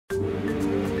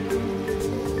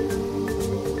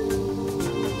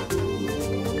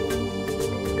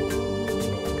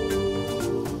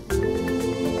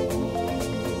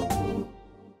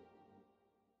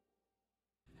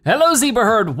Hello Zebra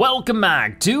Herd, welcome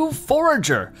back to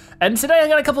Forager. And today I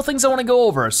got a couple things I wanna go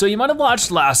over. So you might have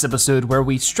watched last episode where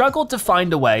we struggled to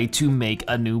find a way to make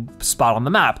a new spot on the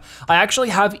map. I actually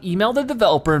have emailed the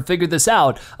developer and figured this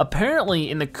out.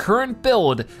 Apparently in the current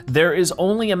build, there is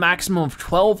only a maximum of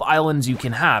 12 islands you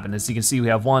can have. And as you can see, we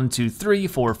have 1, 2, 3,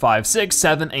 4, 5, 6,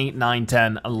 7, 8, 9,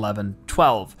 10, 11,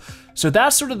 12. So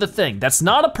that's sort of the thing. That's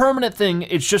not a permanent thing,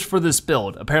 it's just for this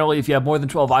build. Apparently if you have more than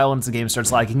 12 islands, the game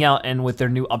starts lagging out, and with their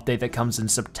new update that comes in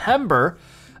September,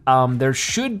 there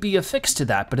should be a fix to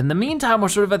that. But in the meantime, we're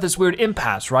sort of at this weird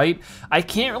impasse, right? I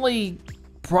can't really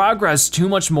progress too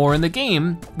much more in the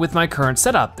game with my current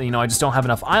setup. You know, I just don't have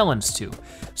enough islands to.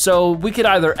 So we could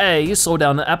either A, slow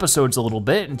down the episodes a little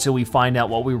bit until we find out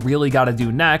what we really gotta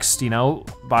do next,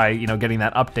 by, getting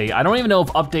that update. I don't even know if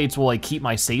updates will like keep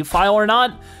my save file or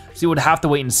not. So you would have to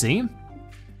wait and see.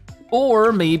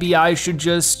 Or maybe I should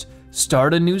just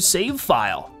start a new save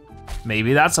file.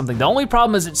 Maybe that's something. The only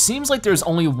problem is it seems like there's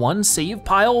only one save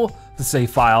pile,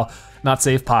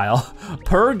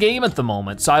 per game at the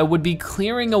moment. So I would be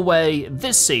clearing away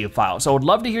this save file. So I would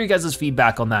love to hear you guys'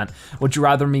 feedback on that. Would you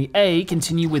rather me A,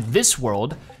 continue with this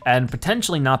world and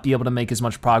potentially not be able to make as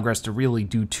much progress to really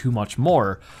do too much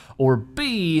more, or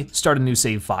B, start a new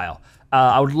save file?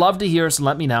 I would love to hear, so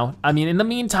let me know. I mean, in the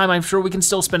meantime, I'm sure we can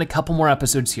still spend a couple more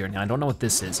episodes here. Now, I don't know what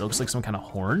this is. It looks like some kind of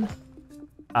horn.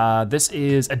 This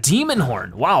is a demon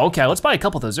horn. Wow, okay, let's buy a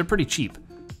couple of those. They're pretty cheap.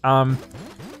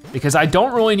 Because I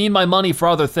don't really need my money for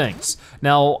other things.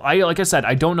 Now, like I said,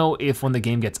 I don't know if when the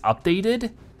game gets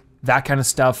updated, that kind of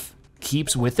stuff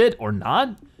keeps with it or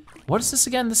not. What is this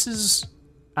again? This is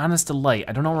Honest Delight.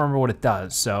 I don't remember what it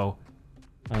does, so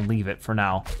I'll leave it for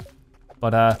now.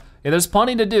 But yeah, there's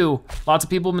plenty to do. Lots of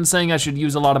people have been saying I should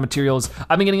use a lot of materials.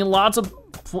 I've been getting lots of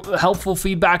helpful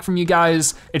feedback from you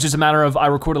guys. It's just a matter of I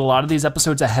recorded a lot of these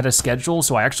episodes ahead of schedule,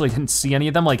 so I actually didn't see any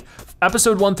of them. Like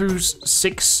episode 1 through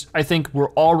 6, I think were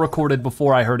all recorded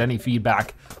before I heard any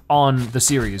feedback on the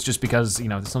series, just because,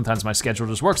 sometimes my schedule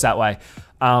just works that way.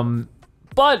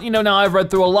 But now I've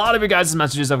read through a lot of your guys'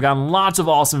 messages. I've gotten lots of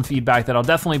awesome feedback that I'll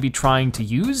definitely be trying to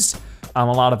use. A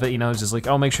lot of it, is just like,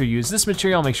 oh, make sure you use this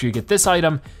material, make sure you get this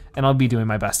item, and I'll be doing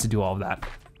my best to do all of that.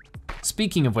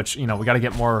 Speaking of which, we gotta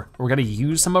get more, we gotta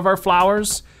use some of our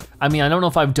flowers. I mean, I don't know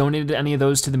if I've donated any of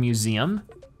those to the museum,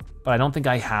 but I don't think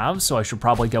I have, so I should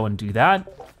probably go and do that.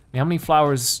 I mean, how many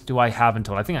flowers do I have in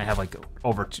total? I think I have like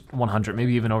over 100,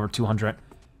 maybe even over 200.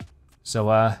 So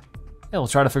yeah, we'll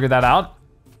try to figure that out.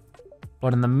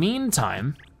 But in the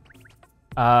meantime,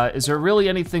 is there really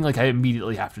anything like I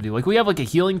immediately have to do? Like we have like a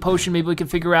healing potion maybe we can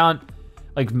figure out.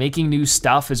 Like making new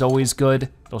stuff is always good.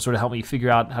 It'll sort of help me figure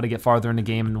out how to get farther in the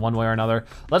game in one way or another.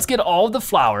 Let's get all of the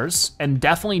flowers and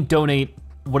definitely donate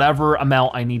whatever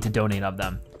amount I need to donate of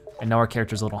them. I know our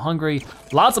character's a little hungry.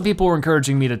 Lots of people were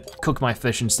encouraging me to cook my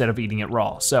fish instead of eating it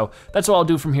raw. So that's what I'll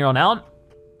do from here on out.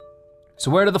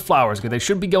 So where do the flowers go? They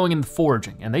should be going in the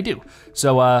foraging, and they do.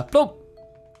 So, boop.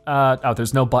 Oh,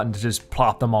 there's no button to just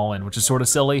plop them all in, which is sort of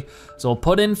silly. So we'll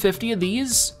put in 50 of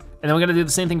these, and then we're gonna do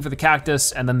the same thing for the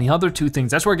cactus, and then the other two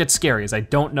things, that's where it gets scary, is I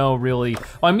don't know really,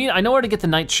 well, I mean, I know where to get the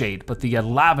nightshade, but the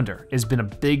lavender has been a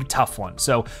big tough one.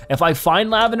 So if I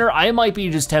find lavender, I might be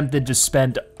just tempted to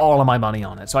spend all of my money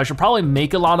on it. So I should probably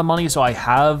make a lot of money so I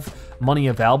have money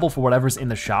available for whatever's in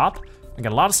the shop. I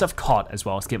got a lot of stuff caught as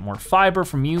well. Let's get more fiber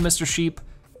from you, Mr. Sheep.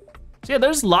 So yeah,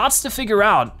 there's lots to figure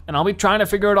out, and I'll be trying to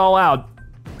figure it all out,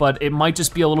 but it might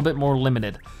just be a little bit more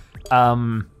limited.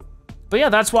 But yeah,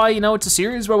 that's why, it's a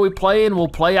series where we play and we'll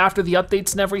play after the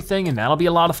updates and everything, and that'll be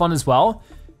a lot of fun as well.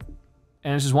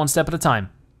 And it's just one step at a time.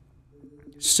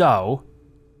 So,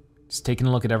 just taking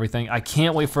a look at everything. I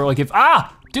can't wait for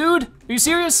dude, are you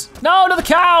serious? No, to the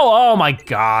cow, oh my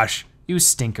gosh, you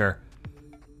stinker.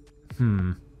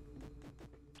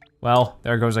 Well,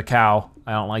 there goes a cow.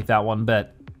 I don't like that one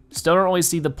bit. Still don't really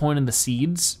see the point in the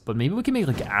seeds, but maybe we can make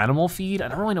like animal feed. I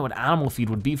don't really know what animal feed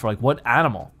would be for, like what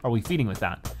animal are we feeding with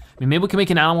that? I mean, maybe we can make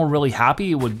an animal really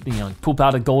happy. It would, like poop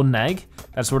out a golden egg.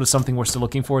 That's sort of something we're still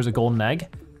looking for, is a golden egg.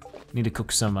 Need to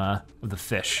cook some of the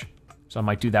fish. So I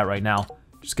might do that right now.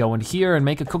 Just go in here and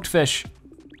make a cooked fish.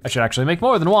 I should actually make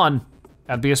more than one.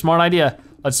 That'd be a smart idea.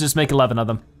 Let's just make 11 of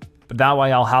them. But that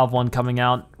way I'll have one coming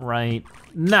out right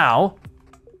now.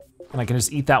 And I can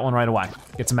just eat that one right away.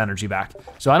 Get some energy back.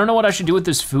 So I don't know what I should do with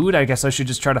this food. I guess I should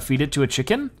just try to feed it to a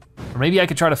chicken. Or maybe I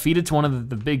could try to feed it to one of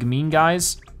the big mean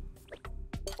guys.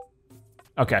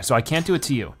 Okay, so I can't do it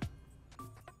to you.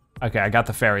 Okay, I got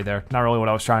the fairy there. Not really what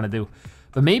I was trying to do.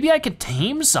 But maybe I could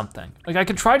tame something. Like I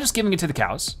could try just giving it to the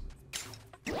cows.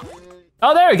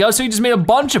 Oh, there we go, so you just made a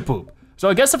bunch of poop. So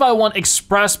I guess if I want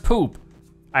express poop,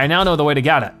 I now know the way to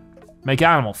get it. Make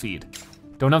animal feed.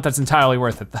 Don't know if that's entirely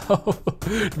worth it though.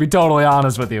 To be totally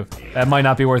honest with you, that might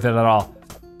not be worth it at all.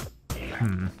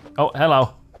 Oh,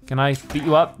 hello. Can I beat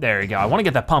you up? There you go. I wanna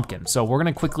get that pumpkin. So we're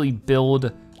gonna quickly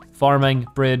build farming,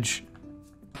 bridge.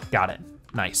 Got it,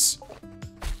 nice.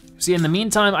 See, in the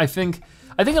meantime, I think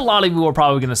a lot of you are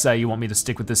probably gonna say you want me to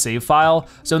stick with the save file.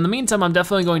 So in the meantime, I'm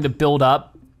definitely going to build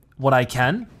up what I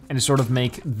can and to sort of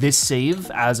make this save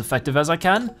as effective as I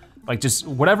can. Like just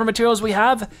whatever materials we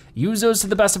have, use those to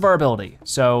the best of our ability.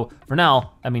 So for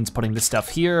now, that means putting this stuff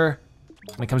here.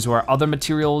 When it comes to our other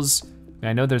materials,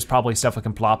 I know there's probably stuff I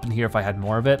can plop in here if I had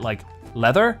more of it, like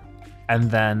leather, and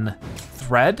then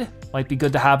thread might be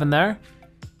good to have in there.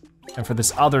 And for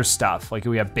this other stuff, like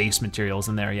we have base materials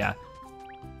in there, yeah.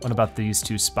 What about these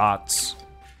two spots?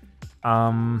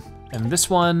 And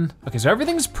this one, okay, so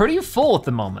everything's pretty full at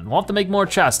the moment. We'll have to make more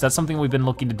chests. That's something we've been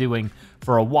looking to doing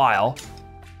for a while.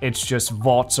 It's just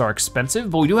vaults are expensive,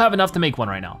 but we do have enough to make one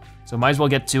right now. So might as well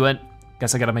get to it.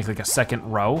 Guess I gotta make like a second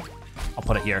row. I'll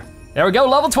put it here. There we go,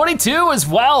 level 22 as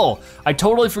well. I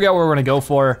totally forgot what we're gonna go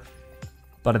for,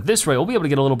 but at this rate, we'll be able to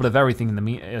get a little bit of everything in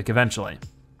the like eventually.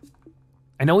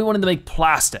 I know we wanted to make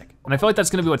plastic, and I feel like that's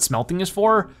gonna be what smelting is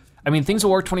for. I mean, things will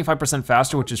work 25%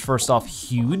 faster, which is first off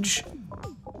huge.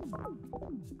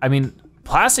 I mean,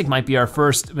 plastic might be our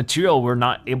first material we're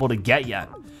not able to get yet.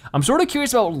 I'm sort of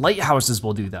curious about what lighthouses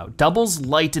will do though. Doubles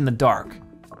light in the dark.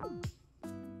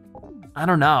 I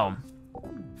don't know.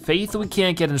 Faith we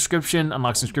can't get. Inscription,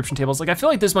 unlocks inscription tables. Like I feel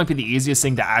like this might be the easiest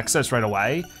thing to access right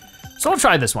away. So I'll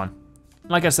try this one.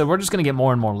 Like I said, we're just gonna get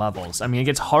more and more levels. I mean, it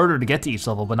gets harder to get to each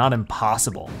level, but not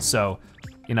impossible. So,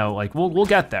 you know, like we'll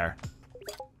get there.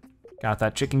 Got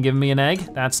that chicken giving me an egg,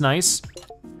 that's nice.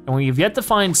 And we've yet to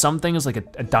find some things like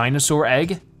a dinosaur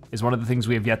egg is one of the things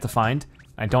we have yet to find.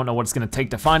 I don't know what it's gonna take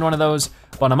to find one of those,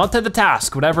 but I'm up to the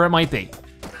task, whatever it might be.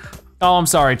 Oh, I'm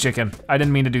sorry, chicken. I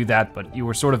didn't mean to do that, but you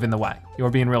were sort of in the way. You were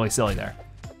being really silly there.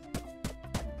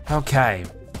 Okay,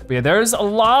 but yeah, there's a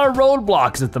lot of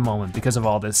roadblocks at the moment because of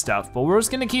all this stuff, but we're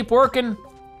just gonna keep working,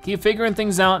 keep figuring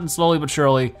things out, and slowly but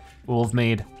surely, we'll have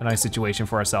made a nice situation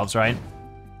for ourselves, right?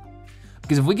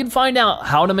 Because if we can find out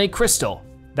how to make crystal,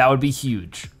 that would be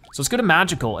huge. So let's go to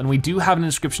magical, and we do have an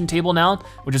inscription table now,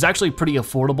 which is actually pretty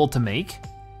affordable to make.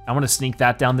 I wanna sneak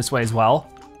that down this way as well.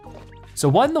 So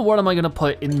what in the world am I gonna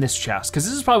put in this chest? Because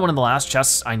this is probably one of the last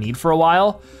chests I need for a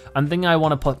while. I'm thinking I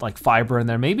wanna put like fiber in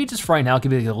there. Maybe just for right now,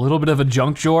 give it a little bit of a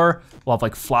junk drawer. We'll have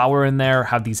like flour in there,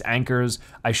 have these anchors.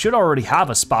 I should already have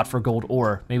a spot for gold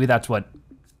ore. Maybe that's what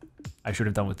I should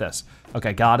have done with this.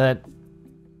 Okay, got it.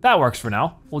 That works for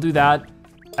now. We'll do that.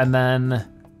 And then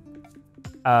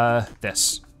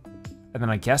this. And then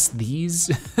I guess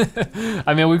these.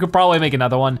 I mean, we could probably make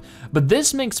another one, but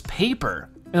this makes paper.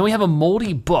 And then we have a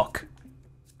moldy book.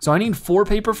 So I need 4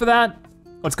 paper for that.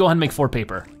 Let's go ahead and make 4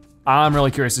 paper. I'm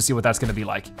really curious to see what that's gonna be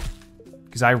like,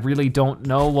 because I really don't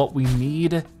know what we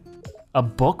need a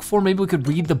book for. Maybe we could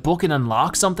read the book and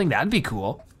unlock something. That'd be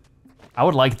cool. I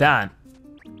would like that.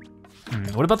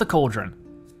 What about the cauldron?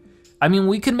 I mean,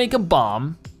 we could make a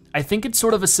bomb. I think it's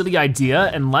sort of a silly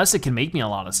idea unless it can make me a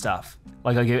lot of stuff.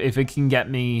 Like if it can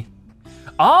get me,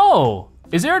 oh,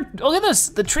 is there, look at this,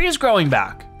 the tree is growing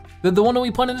back. The one that we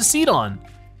planted a seed on.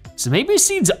 So maybe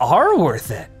seeds are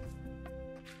worth it.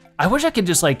 I wish I could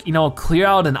just like, you know, clear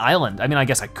out an island. I mean, I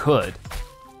guess I could.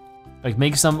 Like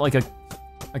make some, like a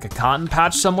cotton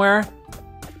patch somewhere.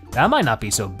 That might not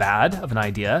be so bad of an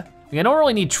idea. Like, I don't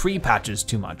really need tree patches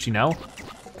too much, you know?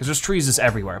 Because there's trees just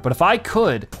everywhere. But if I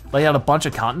could lay out a bunch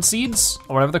of cotton seeds,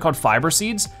 or whatever they're called, fiber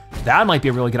seeds, that might be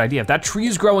a really good idea. If that tree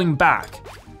is growing back,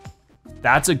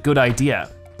 that's a good idea.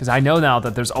 Because I know now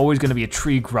that there's always gonna be a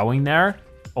tree growing there.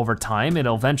 Over time,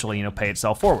 it'll eventually, you know, pay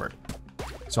itself forward.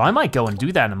 So I might go and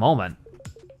do that in a moment.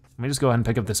 Let me just go ahead and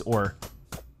pick up this ore,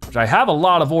 which I have a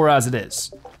lot of ore as it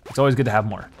is. It's always good to have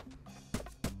more.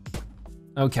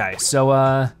 Okay,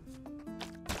 so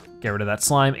get rid of that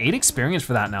slime. 8 experience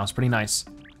for that now, it's pretty nice.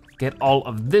 Get all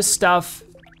of this stuff.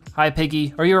 Hi,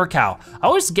 piggy, or you're a cow. I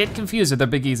always get confused if they're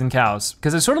piggies and cows,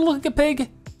 because they sort of look like a pig,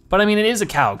 but I mean, it is a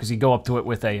cow, because you go up to it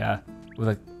with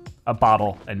a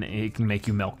bottle and it can make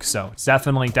you milk. So it's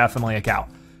definitely a cow.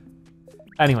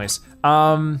 Anyways,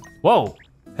 whoa.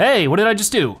 Hey, what did I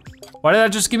just do? Why did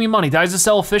that just give me money? Did I just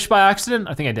sell a fish by accident?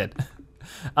 I think I did.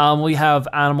 We have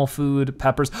animal food,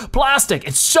 peppers, plastic.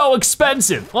 It's so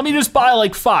expensive. Let me just buy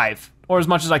like 5 or as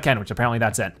much as I can, which apparently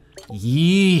that's it.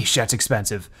 Yeesh, that's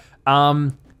expensive. I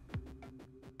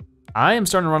am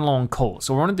starting to run low on coal.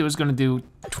 So what we're gonna do is gonna do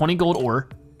 20 gold ore.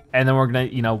 And then we're gonna,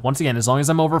 you know, once again, as long as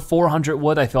I'm over 400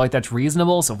 wood, I feel like that's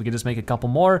reasonable. So if we could just make a couple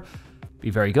more, be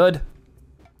very good.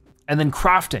 And then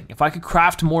crafting. If I could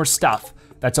craft more stuff,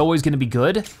 That's always gonna be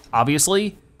good,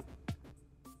 obviously.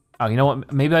 Oh, you know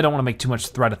what? Maybe I don't wanna make too much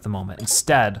thread at the moment.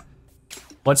 Instead,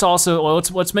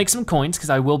 let's make some coins, because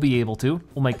I will be able to.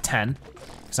 We'll make 10,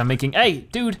 because I'm making, hey,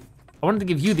 dude, I wanted to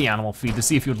give you the animal feed to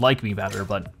see if you would like me better,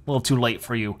 but a little too late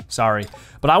for you, sorry.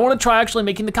 But I wanna try actually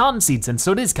making the cotton seeds, and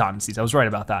so it is cotton seeds, I was right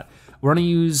about that. We're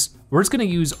just gonna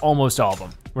use almost all of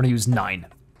them. We're gonna use 9.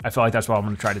 I feel like that's what I'm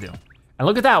gonna try to do. And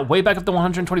look at that, way back up to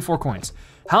 124 coins.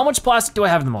 How much plastic do I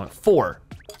have at the moment? 4.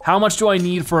 How much do I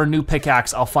need for a new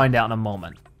pickaxe? I'll find out in a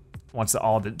moment, once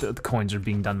all the coins are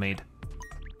being done made.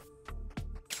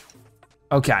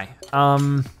 Okay,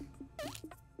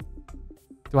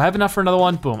 do I have enough for another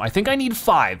one? Boom, I think I need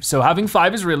 5, so having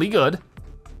 5 is really good.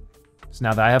 So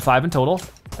now that I have 5 in total,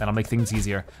 that'll make things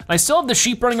easier. And I still have the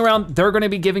sheep running around, they're gonna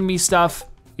be giving me stuff,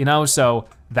 you know, so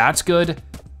that's good.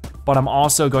 But I'm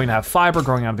also going to have fiber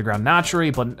growing out of the ground naturally,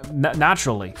 but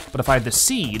if I had the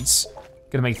seeds,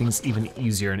 gonna make things even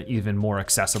easier and even more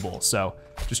accessible. So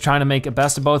just trying to make a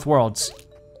best of both worlds.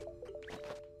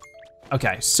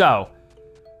 Okay, so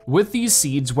with these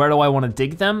seeds, where do I wanna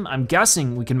dig them? I'm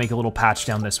guessing we can make a little patch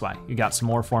down this way. You got some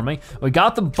more for me? We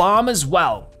got the bomb as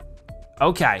well.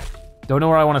 Okay, don't know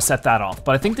where I wanna set that off,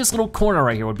 but I think this little corner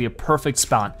right here would be a perfect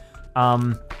spot.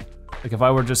 Like if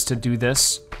I were just to do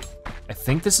this, I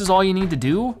think this is all you need to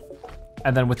do.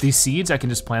 And then with these seeds, I can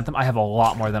just plant them. I have a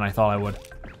lot more than I thought I would.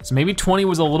 So maybe 20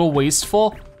 was a little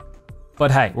wasteful,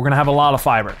 but hey, we're gonna have a lot of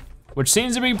fiber, which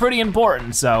seems to be pretty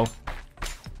important, so.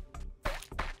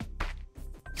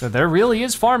 So there really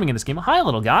is farming in this game. Hi,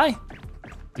 little guy.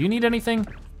 Do you need anything?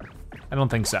 I don't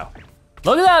think so.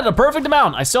 Look at that, a perfect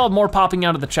amount. I still have more popping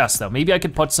out of the chest though. Maybe I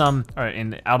could put some,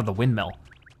 out of the windmill.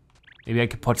 Maybe I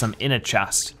could put some in a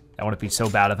chest. That wouldn't be so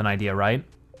bad of an idea, right?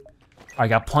 I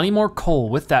got plenty more coal.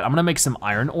 With that, I'm gonna make some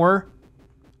iron ore.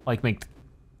 Like make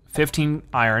 15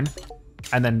 iron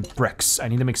and then bricks. I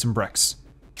need to make some bricks.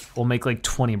 We'll make like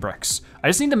 20 bricks. I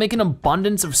just need to make an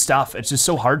abundance of stuff. It's just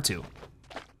so hard to.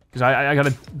 Because I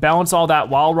gotta balance all that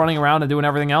while running around and doing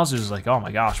everything else. It's just like, oh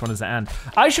my gosh, when does it end?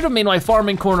 I should have made my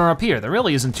farming corner up here. There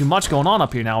really isn't too much going on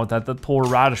up here now that the poor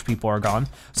radish people are gone.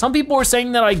 Some people were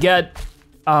saying that I get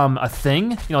a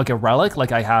thing, you know, like a relic,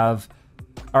 like I have,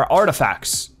 or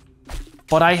artifacts.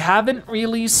 But I haven't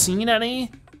really seen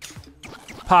any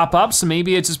pop up, so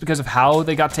maybe it's just because of how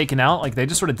they got taken out. Like they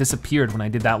just sort of disappeared when I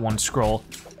did that one scroll.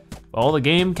 Well, the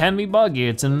game can be buggy,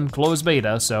 it's in closed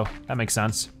beta, so that makes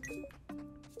sense.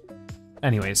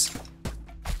 Anyways,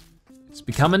 it's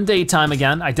becoming daytime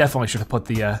again. I definitely should have put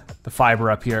the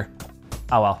fiber up here.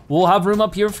 Oh well, we'll have room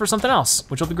up here for something else,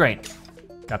 which will be great.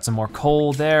 Got some more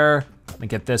coal there. Let me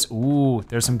get this, ooh,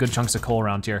 there's some good chunks of coal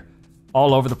around here.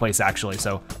 All over the place actually,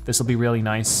 so this will be really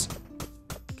nice.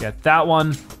 Get that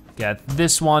one, get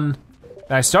this one.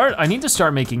 I need to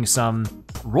start making some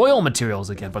royal materials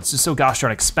again, but it's just so gosh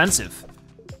darn expensive.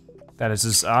 That is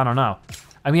just, I don't know.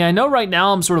 I mean, I know right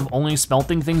now I'm sort of only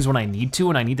smelting things when I need to,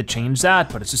 and I need to change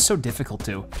that, but it's just so difficult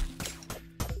to.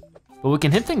 But we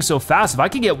can hit things so fast. If I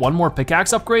could get one more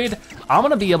pickaxe upgrade, I'm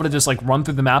gonna be able to just like run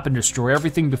through the map and destroy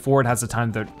everything before it has the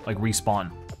time to like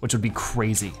respawn, which would be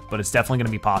crazy, but it's definitely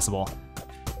gonna be possible.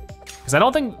 Because I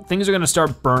don't think things are gonna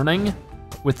start burning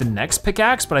with the next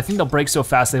pickaxe, but I think they'll break so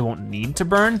fast they won't need to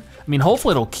burn. I mean,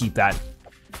 hopefully it'll keep that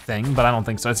thing, but I don't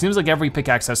think so. It seems like every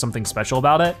pickaxe has something special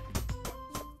about it.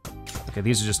 Okay,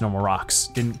 these are just normal rocks.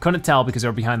 Couldn't tell because they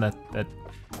were behind the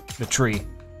tree.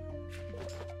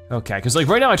 Okay, because like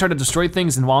right now I try to destroy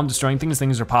things, and while I'm destroying things,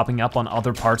 things are popping up on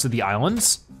other parts of the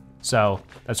islands. So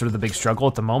that's sort of the big struggle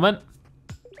at the moment.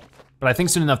 But I think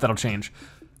soon enough that'll change.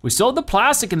 We still have the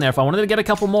plastic in there if I wanted to get a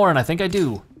couple more, and I think I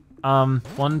do.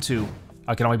 1, 2.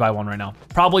 I can only buy one right now.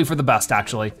 Probably for the best,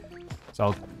 actually. So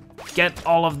I'll get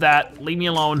all of that, leave me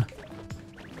alone.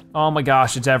 Oh my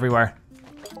gosh, it's everywhere.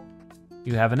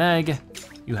 You have an egg,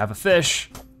 you have a fish,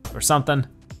 or something.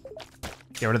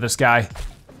 Get rid of this guy.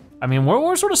 I mean,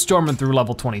 we're sort of storming through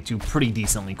level 22 pretty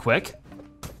decently quick.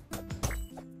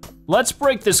 Let's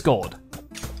break this gold.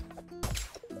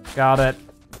 Got it,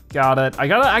 got it. I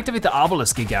gotta activate the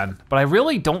obelisk again, but I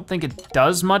really don't think it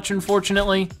does much,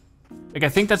 unfortunately. Like, I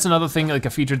think that's another thing, like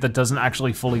a feature that doesn't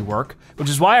actually fully work, which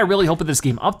is why I really hope that this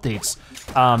game updates.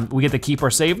 We get to keep our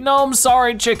save. No, I'm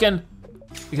sorry, chicken.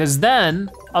 Because then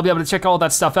I'll be able to check all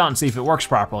that stuff out and see if it works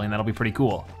properly, and that'll be pretty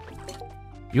cool.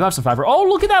 You have some fiber. Oh,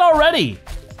 look at that already.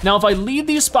 Now, if I leave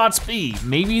these spots be,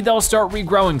 maybe they'll start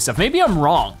regrowing stuff. Maybe I'm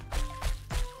wrong.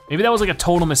 Maybe that was like a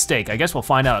total mistake. I guess we'll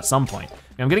find out at some point. I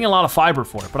mean, I'm getting a lot of fiber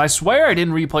for it, but I swear I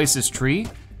didn't replace this tree,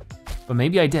 but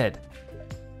maybe I did.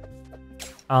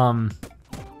 Oh,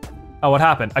 what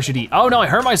happened? I should eat. Oh no, I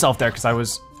hurt myself there because I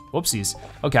was, whoopsies.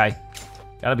 Okay,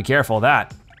 gotta be careful of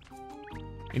that.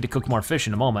 Need to cook more fish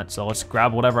in a moment, so let's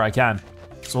grab whatever I can.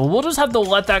 So we'll just have to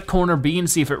let that corner be and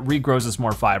see if it regrows us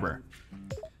more fiber.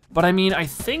 But I mean, I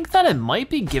think that it might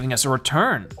be giving us a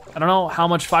return. I don't know how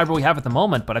much fiber we have at the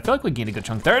moment, but I feel like we gained a good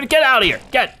chunk there. Get out of here,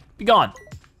 be gone.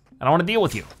 I don't wanna deal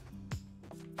with you.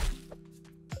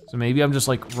 So maybe I'm just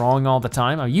like wrong all the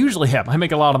time. I usually am, I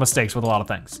make a lot of mistakes with a lot of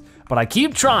things. But I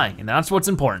keep trying, and that's what's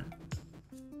important.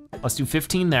 Let's do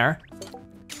 15 there.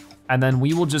 And then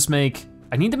we will just make,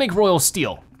 I need to make royal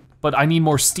steel, but I need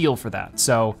more steel for that.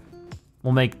 So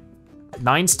we'll make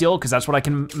 9 steel, because that's what I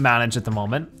can manage at the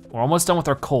moment. We're almost done with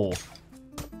our coal.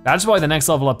 That's why the next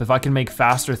level up, if I can make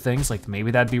faster things, like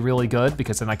maybe that'd be really good,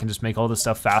 because then I can just make all this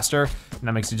stuff faster, and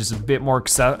that makes it just a bit more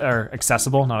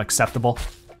accessible, not acceptable.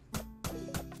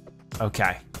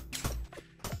 Okay.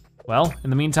 Well, in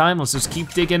the meantime, let's just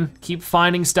keep digging, keep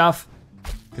finding stuff,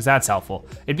 because that's helpful.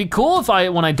 It'd be cool if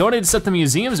when I donated stuff to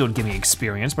museums, it would give me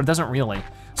experience, but it doesn't really.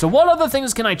 So what other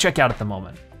things can I check out at the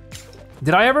moment?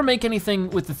 Did I ever make anything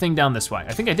with the thing down this way?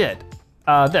 I think I did.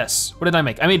 This, what did I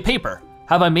make? I made paper.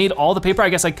 Have I made all the paper? I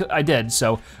guess I did,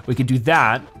 so we could do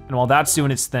that. And while that's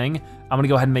doing its thing, I'm gonna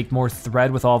go ahead and make more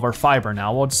thread with all of our fiber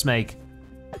now. We'll just make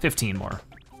 15 more.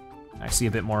 I see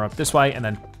a bit more up this way, and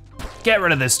then get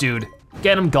rid of this dude.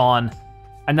 Get him gone.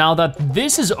 And now that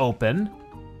this is open,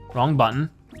 wrong button,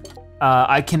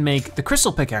 I can make the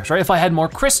crystal pickaxe, right? If I had more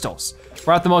crystals.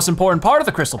 We're at the most important part of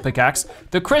the crystal pickaxe,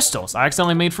 the crystals. I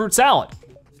accidentally made fruit salad.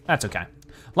 That's okay.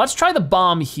 Let's try the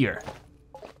bomb here.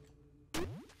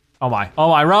 Oh my,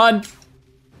 run.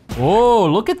 Oh,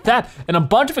 look at that. And a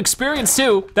bunch of experience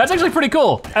too. That's actually pretty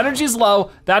cool. Energy's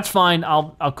low, that's fine.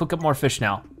 I'll cook up more fish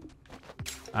now.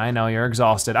 I know, you're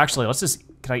exhausted. Actually, let's just,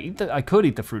 I could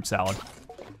eat the fruit salad.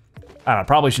 I don't know,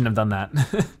 probably shouldn't have done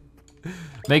that.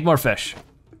 Make more fish.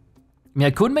 I mean,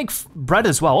 I could make bread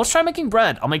as well. Let's try making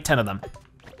bread. I'll make 10 of them.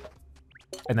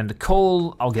 And then the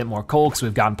coal, I'll get more coal because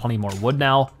we've gotten plenty more wood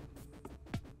now.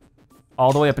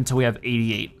 All the way up until we have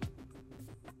 88.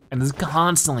 And this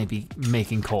constantly be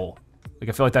making coal. Like,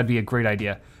 I feel like that'd be a great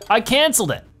idea. I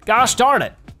canceled it, gosh darn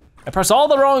it. I press all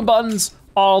the wrong buttons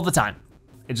all the time.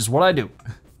 It's just what I do.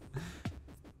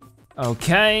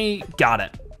 Okay, got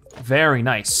it. Very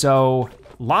nice, so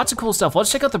lots of cool stuff.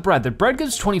 Let's check out the bread. The bread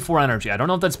gives 24 energy. I don't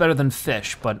know if that's better than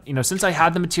fish, but you know, since I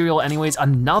had the material anyways,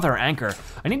 another anchor,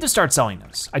 I need to start selling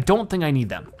those. I don't think I need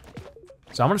them.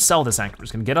 So I'm gonna sell this anchor. I'm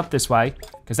just gonna get up this way,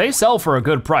 because they sell for a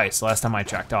good price last time I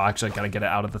checked. Oh, actually, I gotta get it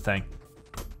out of the thing.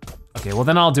 Okay, well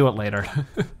then I'll do it later.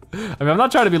 I mean, I'm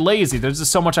not trying to be lazy. There's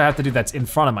just so much I have to do that's in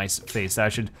front of my face that I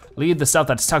should leave the stuff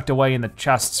that's tucked away in the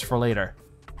chests for later.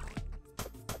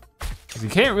 Because you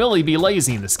can't really be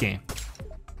lazy in this game.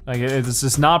 Like, it's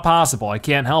just not possible. I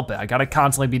can't help it. I gotta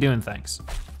constantly be doing things.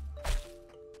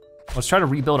 Let's try to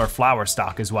rebuild our flower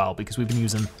stock as well, because we've been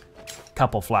using a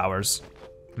couple flowers,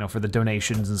 you know, for the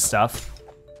donations and stuff.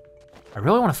 I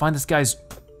really wanna find this guy's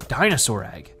dinosaur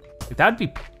egg. Like, that'd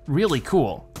be really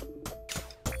cool.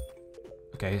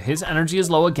 Okay, his energy is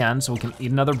low again, so we can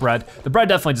eat another bread. The bread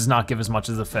definitely does not give as much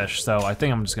as the fish, so I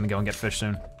think I'm just gonna go and get fish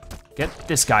soon. Get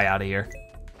this guy out of here.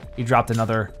 He dropped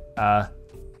another,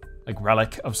 like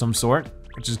relic of some sort,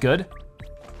 which is good.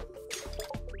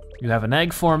 You have an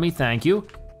egg for me, thank you.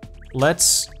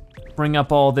 Let's bring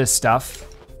up all this stuff.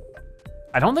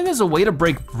 I don't think there's a way to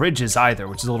break bridges either,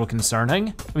 which is a little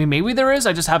concerning. I mean, maybe there is,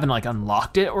 I just haven't like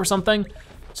unlocked it or something.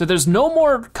 So there's no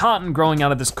more cotton growing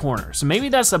out of this corner. So maybe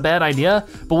that's a bad idea,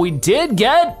 but we did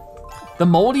get the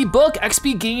moldy book.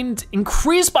 XP gained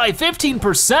increased by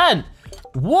 15%.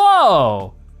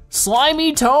 Whoa,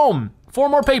 slimy tome. 4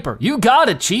 more paper, you got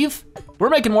it, Chief. We're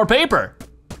making more paper.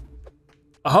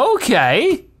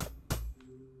 Okay.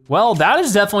 Well, that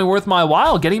is definitely worth my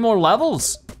while, getting more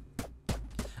levels.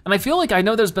 And I feel like I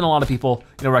know there's been a lot of people,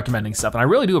 you know, recommending stuff, and I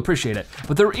really do appreciate it.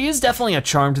 But there is definitely a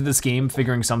charm to this game,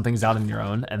 figuring some things out on your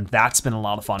own, and that's been a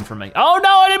lot of fun for me. Oh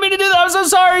no, I didn't mean to do that, I'm so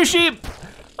sorry, sheep.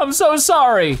 I'm so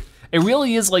sorry. It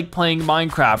really is like playing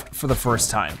Minecraft for the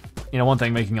first time. You know, one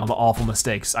thing, making all the awful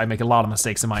mistakes. I make a lot of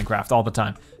mistakes in Minecraft all the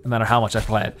time, no matter how much I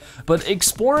play it. But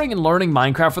exploring and learning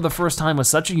Minecraft for the first time was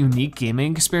such a unique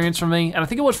gaming experience for me, and I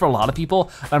think it was for a lot of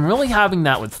people. I'm really having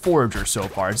that with Forager so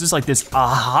far. It's just like this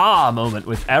aha moment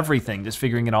with everything, just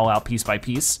figuring it all out piece by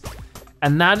piece.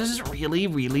 And that is really,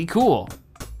 really cool.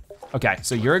 Okay,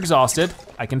 so you're exhausted.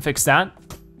 I can fix that.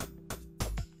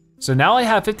 So now I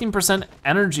have 15%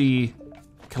 energy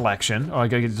collection, or I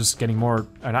get just getting more,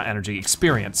 or not energy,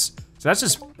 experience. So that's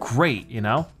just great, you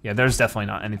know? Yeah, there's definitely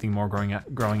not anything more growing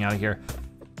out of here.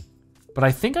 But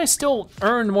I think I still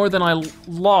earned more than I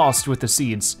lost with the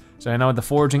seeds. So I know the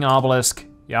foraging obelisk,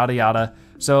 yada yada.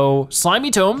 So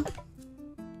slimy tome,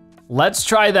 let's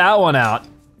try that one out.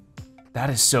 That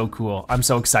is so cool. I'm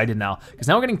so excited now. Because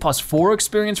now we're getting +4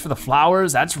 experience for the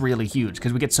flowers. That's really huge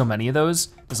because we get so many of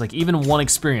those. It's like even one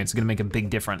experience is gonna make a big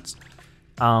difference.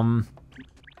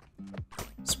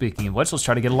 Speaking of which, let's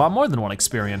try to get a lot more than one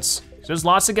experience. There's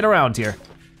lots to get around here.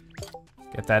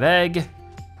 Get that egg.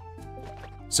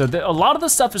 So a lot of the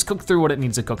stuff is cooked through what it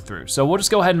needs to cook through. So we'll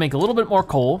just go ahead and make a little bit more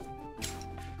coal.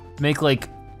 Make like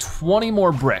 20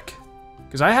 more brick.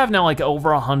 Because I have now like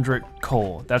over 100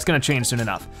 coal. That's gonna change soon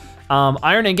enough.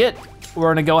 Iron ingot, we're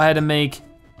gonna go ahead and make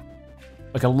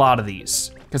like a lot of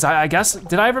these. Because I guess,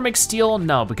 did I ever make steel?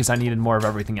 No, because I needed more of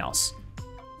everything else.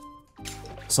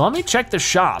 So let me check the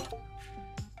shop.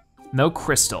 No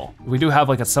crystal. We do have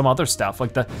like some other stuff,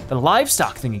 like the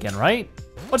livestock thing again, right?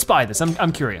 Let's buy this,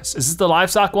 I'm curious. Is this the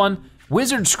livestock one?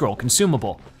 Wizard scroll,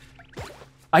 consumable.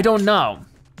 I don't know.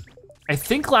 I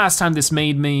think last time this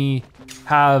made me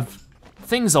have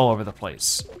things all over the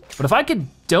place. But if I could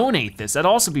donate this, that'd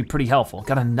also be pretty helpful.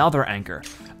 Got another anchor.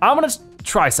 I'm gonna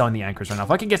try selling the anchors right now.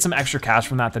 If I could get some extra cash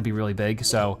from that, that'd be really big.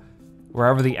 So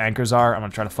wherever the anchors are, I'm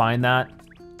gonna try to find that,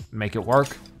 make it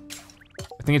work.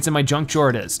 I think it's in my junk drawer,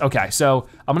 it is. Okay, so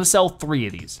I'm gonna sell 3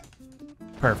 of these.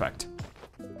 Perfect.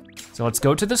 So let's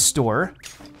go to the store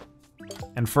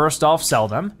and first off, sell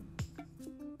them.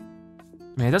 I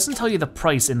mean, it doesn't tell you the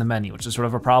price in the menu, which is sort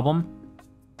of a problem.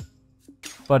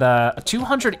 But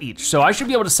 200 each, so I should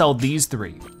be able to sell these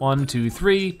 3. 1, 2,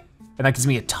 3, and that gives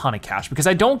me a ton of cash because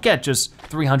I don't get just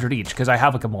 300 each because I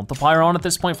have like a multiplier on at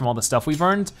this point from all the stuff we've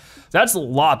earned. That's a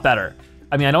lot better.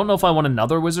 I mean, I don't know if I want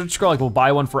another wizard scroll, like we'll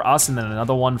buy one for us and then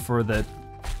another one for the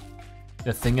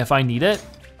thing if I need it.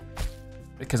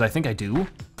 Because I think I do.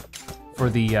 For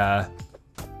the,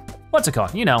 what's it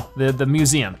called? You know, the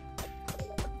museum.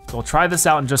 So we'll try this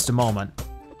out in just a moment.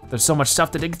 There's so much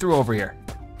stuff to dig through over here.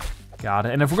 Got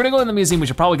it, and if we're gonna go in the museum, we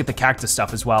should probably get the cactus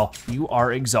stuff as well. You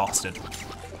are exhausted.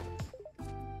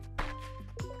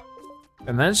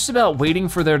 And then it's just about waiting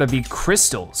for there to be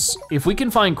crystals. If we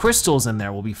can find crystals in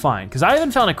there, we'll be fine. Because I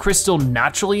haven't found a crystal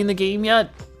naturally in the game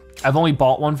yet. I've only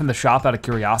bought one from the shop out of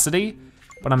curiosity,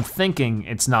 but I'm thinking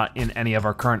it's not in any of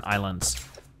our current islands.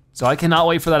 So I cannot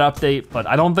wait for that update, but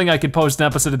I don't think I could post an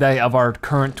episode a day of our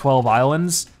current 12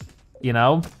 islands, you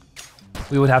know?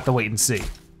 We would have to wait and see.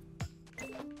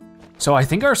 So I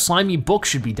think our slimy book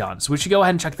should be done, so we should go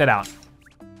ahead and check that out.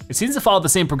 It seems to follow the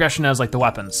same progression as like the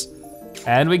weapons.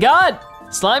 And we got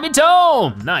slimy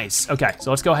tome, nice. Okay, so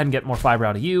let's go ahead and get more fiber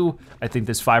out of you. I think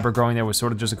this fiber growing there was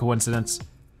sort of just a coincidence.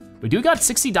 We do got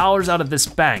 $60 out of this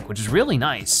bank, which is really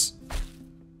nice.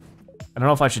 I don't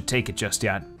know if I should take it just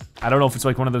yet. I don't know if it's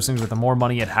like one of those things where the more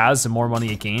money it has, the more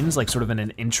money it gains, like sort of in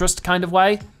an interest kind of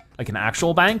way, like an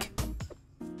actual bank.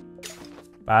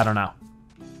 But I don't know.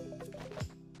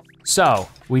 So,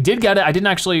 we did get it. I didn't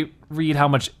actually read how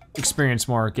much experience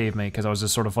more it gave me because I was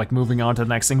just sort of like moving on to the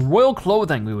next thing. Royal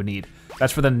clothing we would need.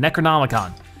 That's for the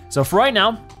Necronomicon. So for right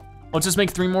now, let's just make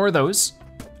 3 more of those.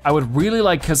 I would really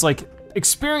like, cause like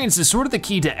experience is sort of the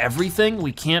key to everything.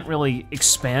 We can't really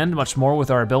expand much more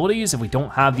with our abilities if we don't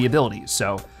have the abilities.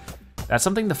 So that's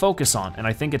something to focus on. And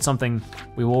I think it's something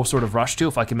we will sort of rush to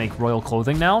if I can make royal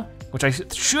clothing now, which I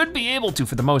should be able to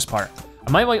for the most part. I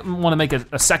might want to make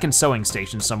a second sewing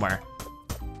station somewhere.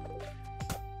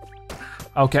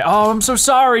 Okay, oh, I'm so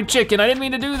sorry, chicken. I didn't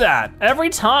mean to do that. Every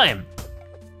time.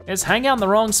 It's hang out in the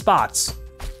wrong spots.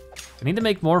 I need to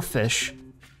make more fish,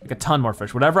 like a ton more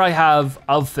fish. Whatever I have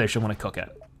of fish, I want to cook it.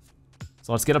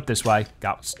 So let's get up this way.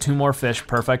 Got 2 more fish,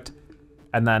 perfect.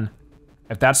 And then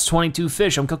if that's 22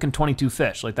 fish, I'm cooking 22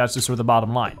 fish. Like that's just sort of the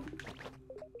bottom line.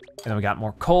 And then we got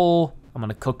more coal. I'm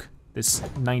gonna cook this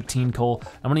 19 coal.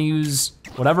 I'm gonna use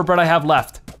whatever bread I have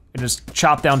left and just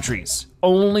chop down trees.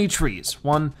 Only trees,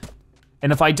 1.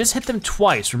 And if I just hit them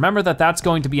twice, remember that that's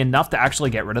going to be enough to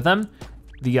actually get rid of them.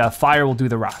 The fire will do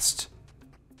the rest.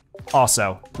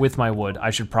 Also, with my wood, I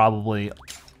should probably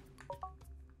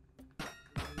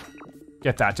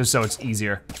get that just so it's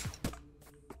easier.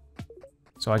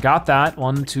 So I got that,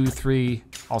 1, 2, 3.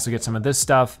 Also get some of this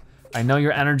stuff. I know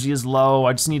your energy is low.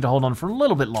 I just need to hold on for a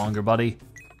little bit longer, buddy.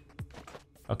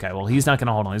 Okay, well, he's not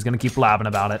gonna hold on. He's gonna keep blabbing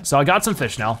about it. So I got some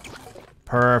fish now.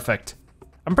 Perfect.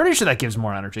 I'm pretty sure that gives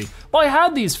more energy. Well, I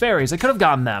had these fairies. I could have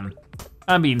gotten them.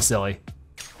 I'm being silly.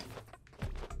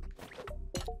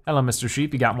 Hello, Mr.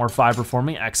 Sheep. You got more fiber for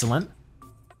me. Excellent.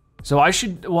 So I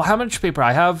should, well, how much paper?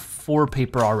 I have 4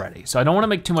 paper already. So I don't want to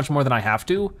make too much more than I have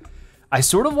to. I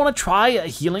sort of want to try a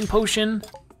healing potion.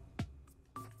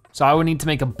 So I would need to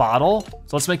make a bottle.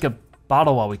 So let's make a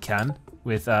bottle while we can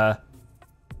with, I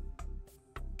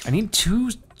need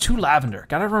two lavender.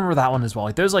 Gotta remember that one as well.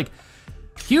 Like there's like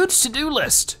huge to-do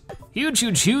list. Huge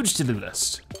to-do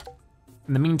list.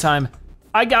 In the meantime,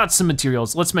 I got some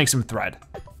materials. Let's make some thread.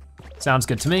 Sounds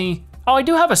good to me. Oh, I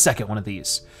do have a second one of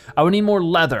these. I would need more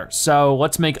leather, so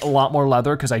let's make a lot more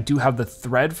leather because I do have the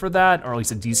thread for that, or at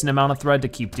least a decent amount of thread to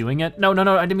keep doing it. No,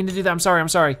 I didn't mean to do that, I'm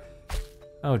sorry.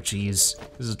 Oh geez,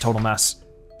 this is a total mess.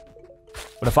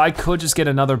 But if I could just get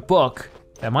another book,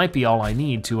 that might be all I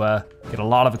need to get a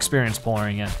lot of experience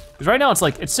pouring in. Because right now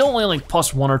it's still only like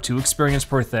plus 1 or 2 experience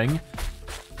per thing,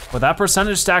 but that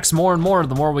percentage stacks more and more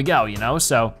the more we go, you know?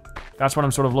 So that's what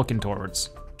I'm sort of looking towards.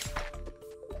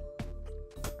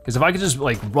 Because if I could just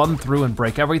like run through and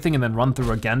break everything and then run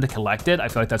through again to collect it, I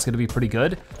feel like that's gonna be pretty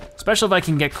good. Especially if I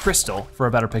can get crystal for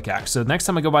a better pickaxe. So next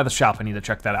time I go by the shop, I need to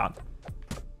check that out.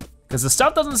 Because the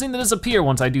stuff doesn't seem to disappear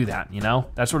once I do that, you know?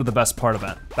 That's sort of the best part of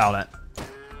it, about it.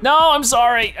 No, I'm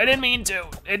sorry, I didn't mean to.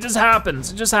 It just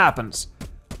happens,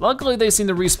 Luckily they seem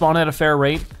to respawn at a fair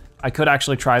rate. I could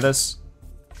actually try this.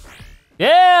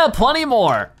 Yeah, plenty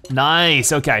more.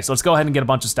 Nice, okay, so let's go ahead and get a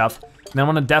bunch of stuff. And I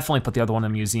wanna definitely put the other one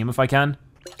in the museum if I can.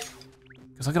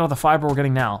 Because look at all the fiber we're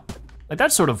getting now. Like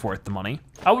that's sort of worth the money.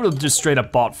 I would have just straight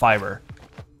up bought fiber.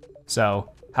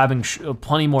 So having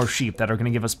plenty more sheep that are gonna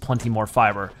give us plenty more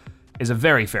fiber is a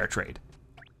very fair trade.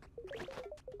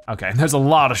 Okay, there's a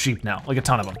lot of sheep now, like a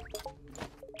ton of them.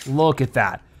 Look at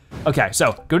that. Okay,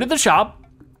 so go to the shop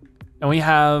and we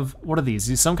have, what are these?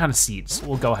 These some kind of seeds.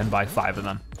 We'll go ahead and buy 5 of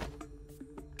them.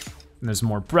 And there's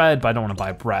more bread, but I don't wanna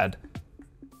buy bread.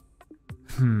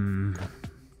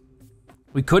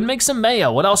 We could make some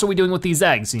mayo. What else are we doing with these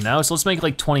eggs, you know? So let's make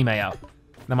like 20 mayo.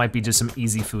 That might be just some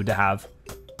easy food to have.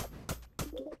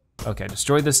 Okay,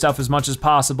 destroy this stuff as much as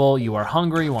possible. You are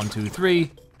hungry, 1, 2,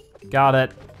 3. Got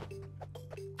it.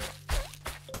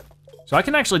 So I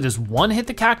can actually just one hit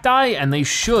the cacti and they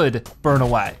should burn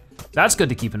away. That's good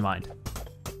to keep in mind.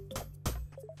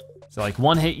 So like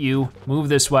one hit you, move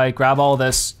this way, grab all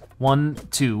this. 1,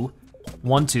 2,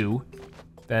 1, 2,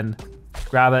 then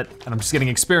grab it, and I'm just getting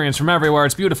experience from everywhere,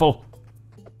 it's beautiful.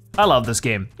 I love this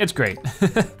game, it's great.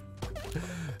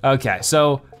 Okay,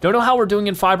 so don't know how we're doing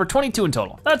in fiber, 22 in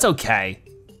total, that's okay.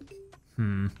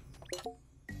 You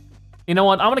know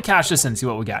what, I'm gonna cash this in and see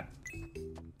what we got.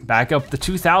 Back up to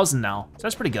 2,000 now, so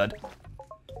that's pretty good.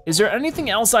 Is there anything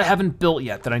else I haven't built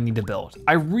yet that I need to build?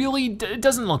 It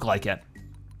doesn't look like it.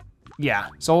 Yeah,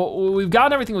 so we've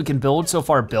got everything we can build so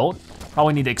far built.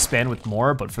 Probably need to expand with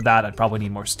more, but for that I'd probably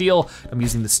need more steel. I'm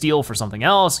using the steel for something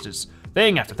else, just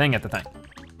thing after thing after thing.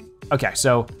 Okay,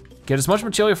 so get as much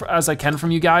material as I can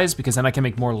from you guys because then I can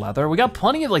make more leather. We got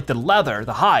plenty of like the leather,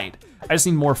 the hide. I just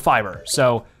need more fiber.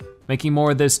 So making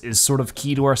more of this is sort of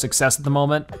key to our success at the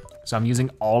moment. So I'm using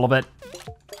all of it.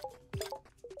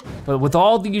 But with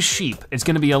all these sheep, it's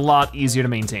gonna be a lot easier to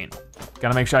maintain.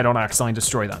 Gotta make sure I don't accidentally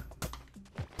destroy them.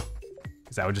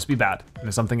 Because that would just be bad. And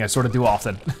it's something I sort of do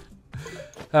often.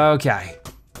 Okay.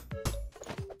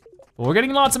 Well, we're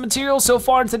getting lots of material so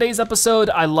far in today's episode.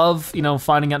 I love, you know,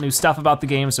 finding out new stuff about the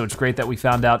game, so it's great that we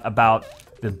found out about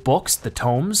the books, the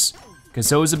tomes, because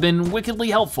those have been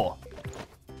wickedly helpful.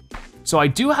 So I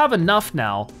do have enough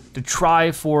now to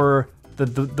try for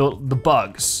the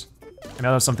bugs. I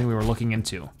know that's something we were looking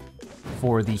into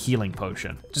for the healing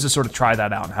potion, just to sort of try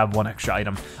that out and have one extra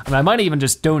item. I mean, I might even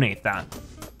just donate that.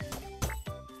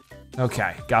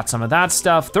 Okay, got some of that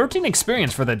stuff. 13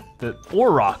 experience for the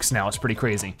ore rocks now is pretty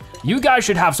crazy. You guys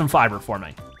should have some fiber for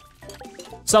me.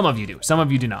 Some of you do, some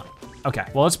of you do not. Okay,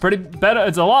 well it's pretty better,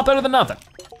 it's a lot better than nothing.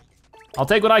 I'll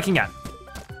take what I can get.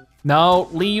 No,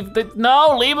 leave them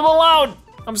alone.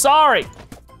 I'm sorry.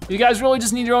 You guys really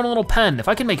just need your own little pen. If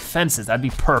I can make fences, that'd be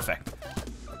perfect.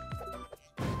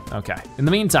 Okay, in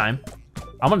the meantime,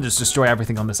 I'm gonna just destroy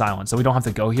everything on this island so we don't have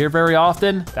to go here very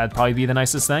often. That'd probably be the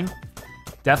nicest thing.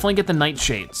 Definitely get the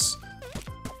nightshades.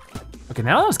 Okay,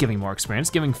 now that was giving more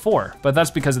experience, giving 4, but that's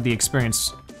because of the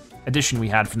experience addition we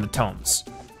had from the tomes.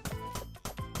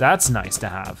 That's nice to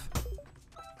have.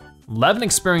 11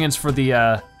 experience for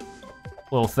the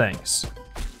little things.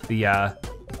 The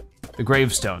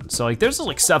gravestone. So like there's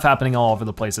like stuff happening all over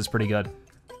the place, that's pretty good.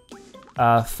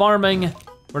 Farming,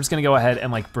 we're just gonna go ahead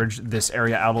and like bridge this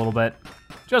area out a little bit.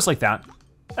 Just like that,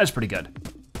 that's pretty good.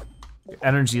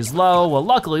 Energy is low, well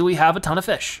luckily we have a ton of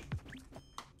fish.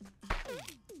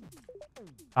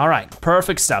 All right,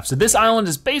 perfect stuff. So this island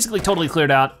is basically totally cleared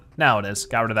out. Now it is,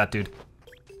 got rid of that dude.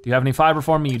 Do you have any fiber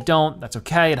for me? You don't, that's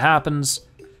okay, it happens.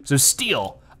 So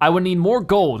steel, I would need more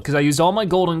gold because I used all my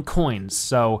golden coins.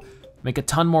 So make a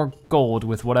ton more gold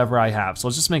with whatever I have. So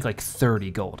let's just make like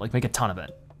 30 gold, like make a ton of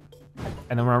it.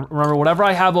 And then remember, whatever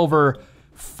I have over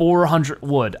 400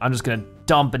 wood, I'm just gonna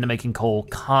dump into making coal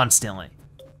constantly.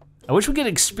 I wish we get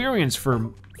experience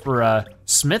for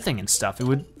smithing and stuff. You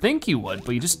would think you would,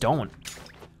 but you just don't.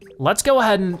 let's go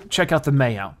ahead and check out the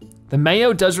mayo. The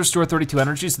mayo does restore 32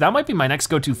 energy, so that might be my next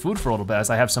go-to food for a little bit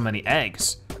as I have so many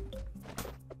eggs.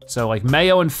 So like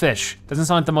mayo and fish, doesn't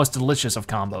sound like the most delicious of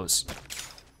combos.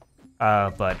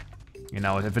 But you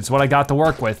know, if it's what I got to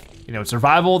work with, you know,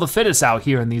 survival of the fittest out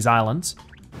here in these islands,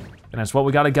 and that's what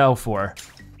we gotta go for.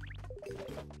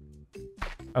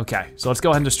 Okay, so let's go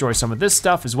ahead and destroy some of this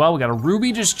stuff as well. We got a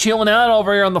ruby just chilling out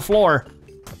over here on the floor.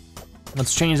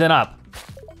 Let's change that up.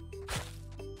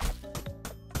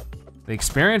 The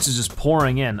experience is just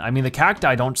pouring in. I mean, the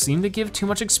cacti don't seem to give too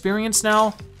much experience now.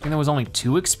 I think there was only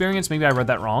 2 experience. Maybe I read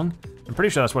that wrong. I'm pretty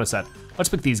sure that's what it said. Let's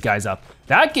pick these guys up.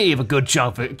 That gave a good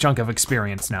chunk of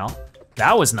experience now.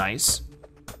 That was nice.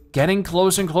 Getting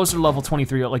closer and closer to level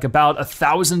 23, like about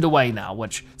 1,000 away now,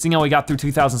 which, seeing how we got through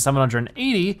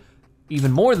 2,780,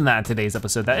 even more than that in today's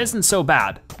episode, that isn't so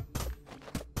bad.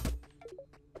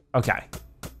 Okay.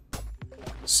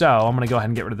 So I'm gonna go ahead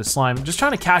and get rid of the slime. I'm just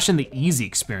trying to cash in the easy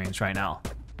experience right now.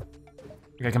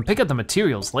 Like I can pick up the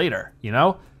materials later, you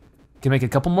know? Can make a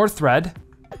couple more thread,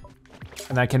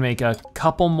 and I can make a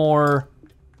couple more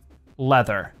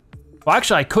leather. Well,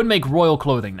 actually I could make royal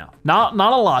clothing now. Not a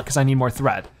lot, because I need more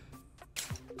thread.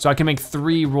 So I can make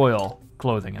 3 royal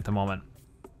clothing at the moment.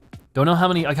 Don't know how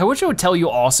many, like I wish it would tell you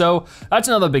also, that's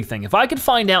another big thing. If I could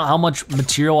find out how much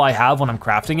material I have when I'm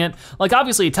crafting it, like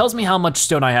obviously it tells me how much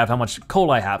stone I have, how much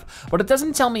coal I have, but it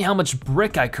doesn't tell me how much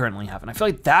brick I currently have, and I feel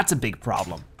like that's a big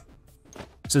problem.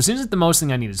 So it seems like the most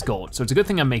thing I need is gold, so it's a good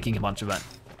thing I'm making a bunch of it.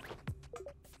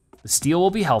 The steel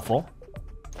will be helpful.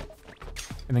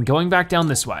 And then going back down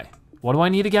this way, what do I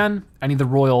need again? I need the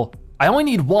royal, I only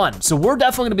need 1, so we're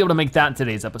definitely gonna be able to make that in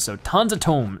today's episode. Tons of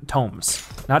tomes,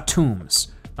 not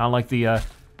tombs. Not like the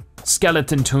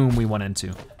skeleton tomb we went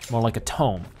into, more like a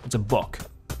tome. It's a book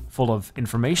full of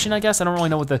information, I guess. I don't really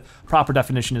know what the proper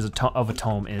definition is of a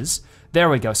tome is. There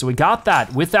we go, so we got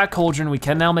that. With that cauldron, we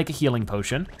can now make a healing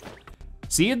potion.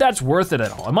 See if that's worth it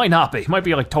at all. It might not be, it might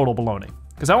be like total baloney.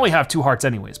 Because I only have 2 hearts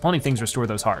anyways. Plenty of things restore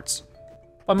those hearts.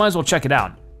 I might as well check it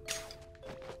out.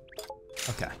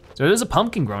 Okay, so there's a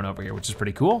pumpkin growing over here, which is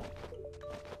pretty cool.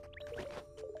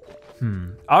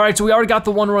 All right, so we already got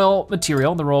the 1 royal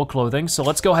material, the royal clothing, so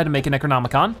let's go ahead and make an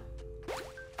Necronomicon.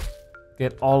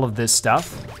 Get all of this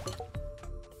stuff.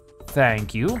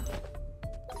 Thank you.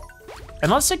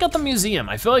 And let's check out the museum.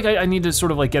 I feel like I need to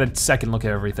sort of like get a second look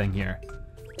at everything here.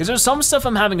 Because there's some stuff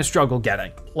I'm having a struggle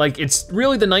getting. Like it's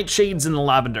really the nightshades and the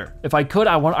lavender. If I could,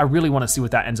 I really want to see what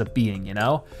that ends up being, you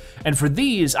know? And for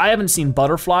these, I haven't seen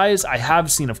butterflies. I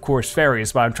have seen, of course,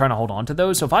 fairies, but I'm trying to hold on to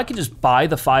those. So if I could just buy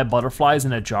the 5 butterflies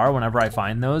in a jar whenever I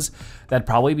find those, that'd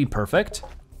probably be perfect.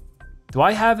 Do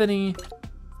I have any?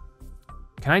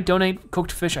 Can I donate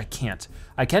cooked fish? I can't.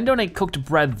 I can donate cooked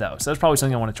bread though, so that's probably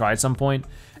something I want to try at some point.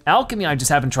 Alchemy, I just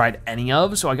haven't tried any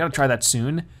of, so I gotta try that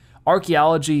soon.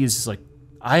 Archaeology is just like,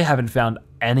 I haven't found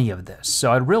any of this,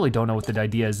 so I really don't know what the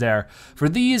idea is there. For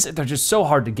these, they're just so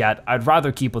hard to get. I'd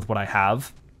rather keep with what I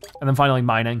have. And then finally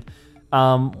mining.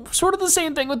 Sort of the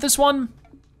same thing with this one.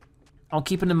 I'll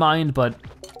keep it in mind, but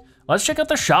let's check out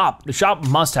the shop. The shop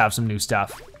must have some new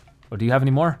stuff. Oh, do you have any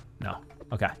more? No,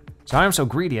 okay. Sorry I'm so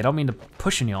greedy, I don't mean to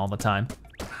push on you all the time.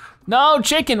 No,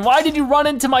 chicken, why did you run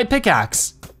into my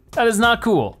pickaxe? That is not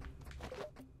cool.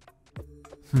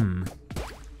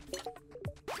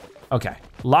 Okay,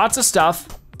 lots of stuff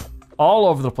all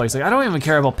over the place. Like, I don't even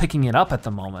care about picking it up at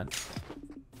the moment.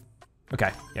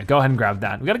 Okay, yeah, go ahead and grab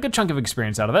that. We got a good chunk of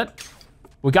experience out of it.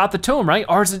 We got the tomb, right?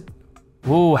 Or is it,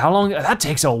 ooh, how long? That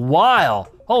takes a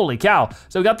while. Holy cow.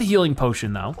 So we got the healing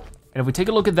potion though. And if we take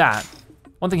a look at that,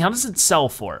 one thing, how does it sell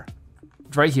for?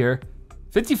 It's right here,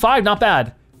 55, not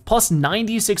bad. Plus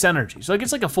 96 energy, so like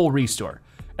it's like a full restore.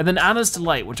 And then Anna's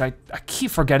Delight, which I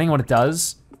keep forgetting what it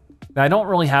does. And I don't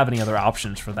really have any other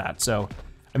options for that. So,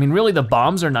 I mean, really the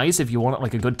bombs are nice if you want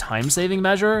like a good time saving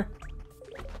measure.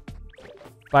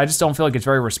 But I just don't feel like it's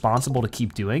very responsible to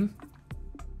keep doing.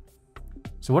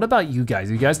 So what about you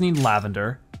guys? You guys need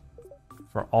lavender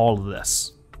for all of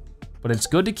this. But it's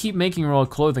good to keep making royal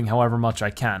clothing however much I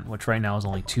can, which right now is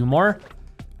only 2 more.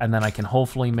 And then I can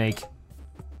hopefully make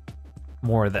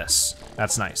more of this.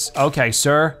 That's nice. Okay,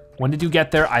 sir, when did you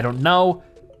get there? I don't know.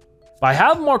 But I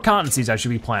have more cotton seeds I should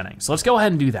be planting. So let's go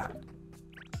ahead and do that.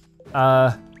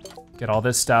 Get all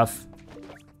this stuff.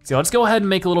 So let's go ahead and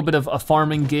make a little bit of a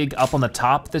farming gig up on the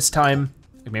top this time.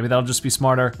 Maybe that'll just be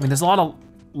smarter. I mean, there's a lot of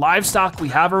livestock we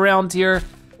have around here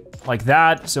like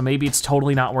that. So maybe it's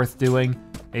totally not worth doing.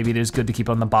 Maybe it is good to keep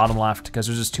on the bottom left because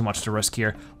there's just too much to risk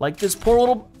here. Like this poor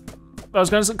little, I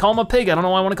was gonna call him a pig. I don't know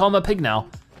why I wanna call him a pig now.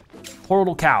 Poor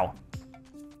little cow.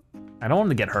 I don't want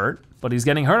him to get hurt, but he's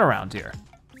getting hurt around here.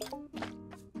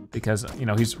 because, you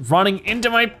know, he's running into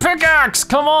my pickaxe,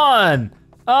 come on!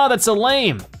 Oh, that's so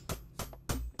lame.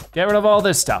 Get rid of all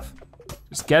this stuff.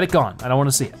 Just get it gone, I don't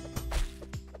wanna see it.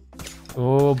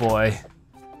 Oh boy.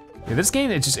 Yeah, this game,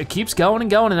 it keeps going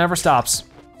and going and never stops.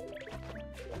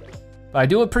 But I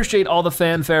do appreciate all the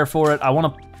fanfare for it. I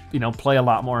wanna, you know, play a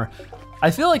lot more. I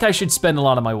feel like I should spend a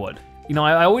lot of my wood. You know,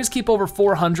 I always keep over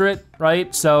 400,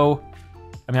 right? So,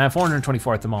 I mean, I have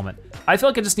 424 at the moment. I feel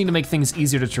like I just need to make things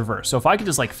easier to traverse. So if I could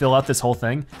just like fill out this whole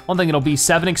thing, one thing, it'll be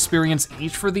 7 experience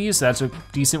each for these. So that's a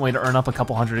decent way to earn up a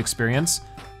couple hundred experience.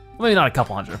 Well, maybe not a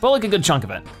couple hundred, but like a good chunk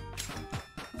of it.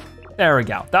 There we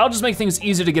go. That'll just make things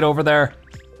easier to get over there.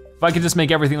 If I could just make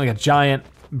everything like a giant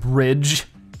bridge,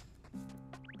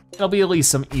 it'll be at least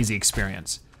some easy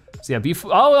experience. So yeah,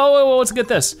 let's get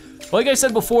this. Like I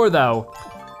said before though,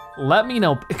 let me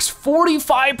know, it's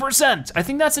 45%. I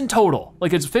think that's in total.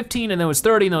 Like it's 15 and then it was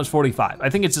 30 and then it was 45. I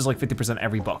think it's just like 50%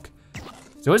 every book.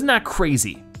 So isn't that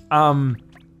crazy?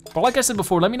 But like I said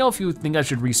before, let me know if you think I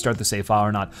should restart the save file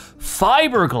or not.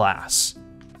 Fiberglass.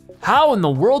 How in the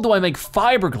world do I make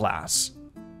fiberglass?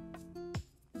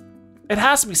 It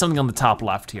has to be something on the top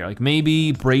left here. Like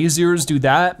maybe braziers do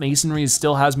that. Masonry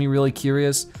still has me really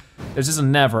curious. There's just a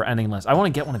never ending list. I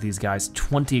wanna get one of these guys,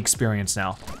 20 experience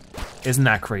now. Isn't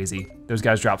that crazy? Those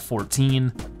guys dropped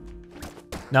 14.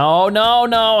 No,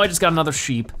 I just got another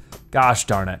sheep. Gosh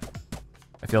darn it.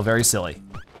 I feel very silly.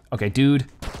 Okay, dude,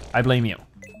 I blame you.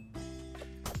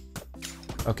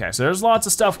 Okay, so there's lots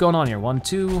of stuff going on here. 1,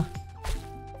 2.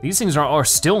 These things are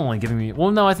still only giving me, well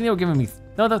no, I think they were giving me,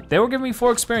 no, they were giving me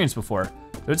 4 experience before.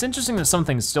 But it's interesting that some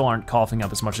things still aren't coughing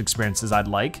up as much experience as I'd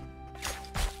like.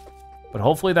 But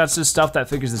hopefully that's just stuff that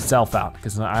figures itself out,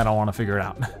 because I don't wanna figure it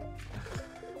out.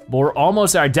 But we're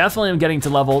almost there. I definitely am getting to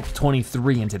level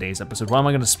 23 in today's episode. What am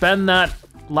I gonna spend that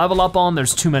level up on?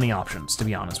 There's too many options, to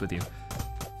be honest with you.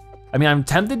 I mean, I'm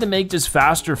tempted to make just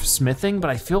faster smithing,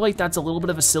 but I feel like that's a little bit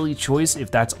of a silly choice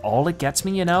if that's all it gets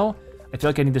me, you know? I feel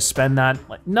like I need to spend that,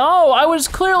 like, no, I was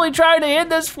clearly trying to hit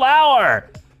this flower.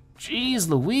 Jeez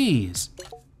Louise.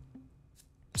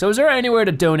 So is there anywhere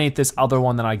to donate this other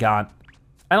one that I got?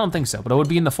 I don't think so, but it would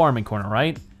be in the farming corner,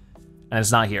 right? And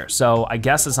it's not here. So I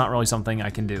guess it's not really something I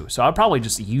can do. So I'll probably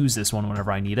just use this one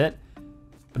whenever I need it,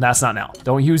 but that's not now.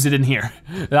 Don't use it in here.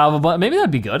 Maybe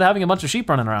that'd be good, having a bunch of sheep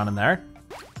running around in there.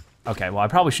 Okay, well I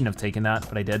probably shouldn't have taken that,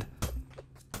 but I did.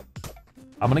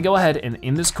 I'm gonna go ahead and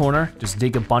in this corner, just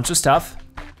dig a bunch of stuff.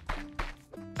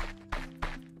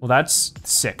 Well, that's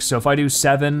 6. So if I do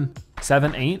 7,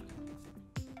 8,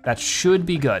 that should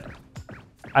be good.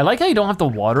 I like how you don't have to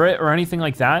water it or anything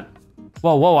like that.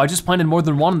 Whoa, I just planted more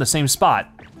than one in the same spot.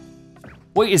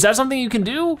 Wait, is that something you can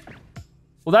do?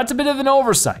 Well, that's a bit of an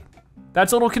oversight.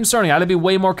 That's a little concerning. I gotta be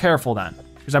way more careful then,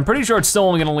 because I'm pretty sure it's still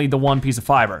only gonna lead to 1 piece of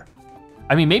fiber.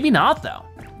 I mean, maybe not though.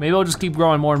 Maybe I'll just keep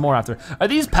growing more and more after. Are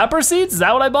these pepper seeds? Is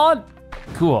that what I bought?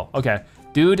 Cool, okay.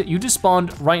 Dude, you just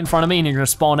spawned right in front of me and you're gonna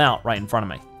spawn out right in front of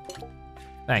me.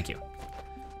 Thank you.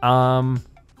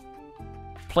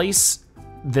 Place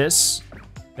this,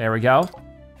 there we go.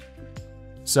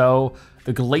 So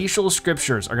the glacial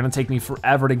scriptures are gonna take me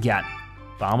forever to get,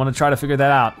 but I'm gonna try to figure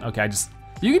that out. Okay,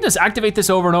 you can just activate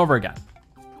this over and over again.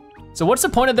 So what's the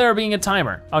point of there being a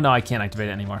timer? Oh no, I can't activate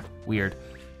it anymore. Weird.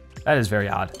 That is very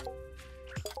odd.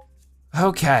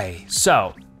 Okay,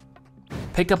 so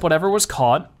pick up whatever was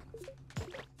caught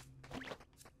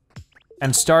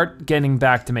and start getting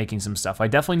back to making some stuff. I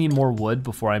definitely need more wood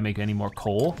before I make any more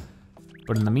coal,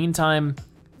 but in the meantime,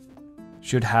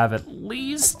 should have at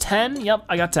least 10. Yep,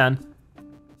 I got 10.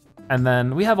 And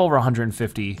then we have over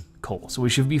 150 coal. So we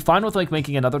should be fine with like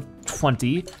making another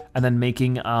 20 and then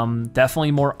making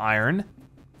definitely more iron.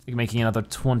 Like making another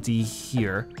 20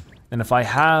 here. And if I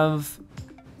have,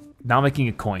 not making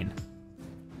a coin.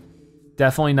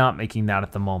 Definitely not making that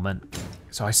at the moment.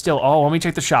 So I still, let me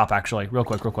check the shop actually, real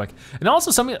quick. And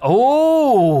also something,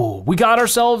 we got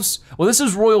ourselves, well this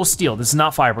is royal steel, this is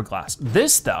not fiberglass.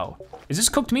 This though, is this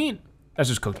cooked meat? That's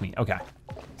just cooked meat, okay.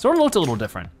 Sort of looked a little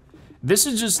different. This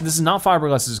is not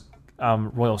fiberglass, this is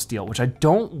royal steel, which I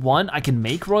don't want. I can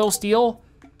make royal steel,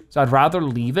 so I'd rather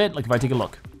leave it. Like if I take a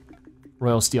look,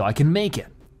 royal steel, I can make it.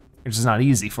 It's just not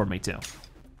easy for me to.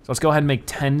 So let's go ahead and make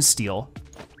 10 steel.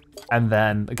 And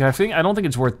then, like, I don't think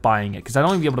it's worth buying it because I'd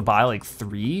only be able to buy like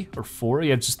 3 or 4,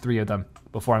 yeah, just 3 of them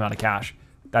before I'm out of cash.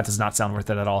 That does not sound worth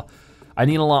it at all. I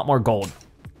need a lot more gold.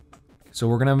 So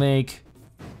we're gonna make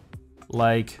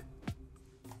like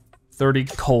 30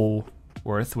 coal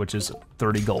worth, which is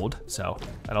 30 gold, so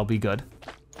that'll be good.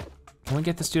 Can we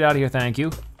get this dude out of here, thank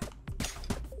you.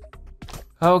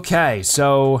 Okay,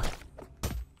 so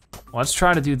let's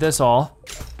try to do this all,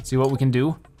 see what we can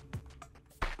do.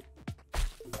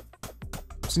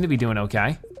 Seem to be doing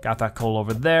okay. Got that coal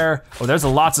over there. Oh, there's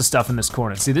lots of stuff in this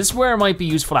corner. See, this is where it might be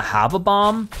useful to have a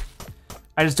bomb.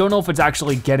 I just don't know if it's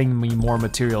actually getting me more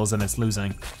materials than it's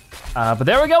losing. But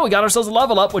there we go, we got ourselves a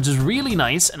level up, which is really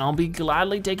nice, and I'll be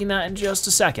gladly taking that in just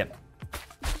a second.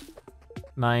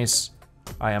 Nice.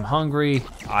 I am hungry.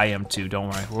 I am too, don't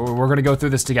worry. We're gonna go through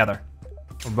this together.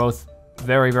 We're both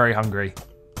very, very hungry.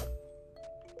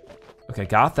 Okay,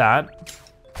 got that.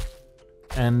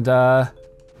 And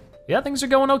yeah, things are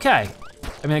going okay.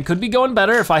 I mean, it could be going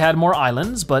better if I had more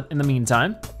islands, but in the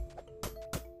meantime.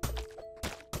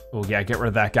 Oh yeah, get rid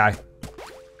of that guy.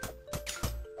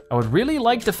 I would really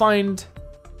like to find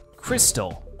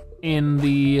crystal in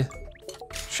the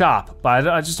shop, but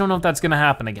I just don't know if that's gonna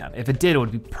happen again. If it did, it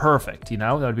would be perfect, you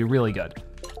know? That would be really good.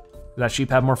 Does that sheep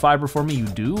have more fiber for me? You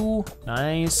do,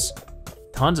 nice.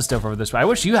 Tons of stuff over this way. I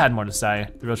wish you had more to say.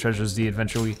 The real treasure is the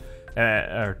adventure we,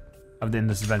 in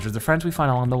this adventure, the friends we find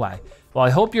along the way. Well, I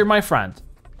hope you're my friend.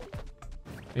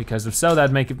 Because if so,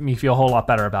 that'd make me feel a whole lot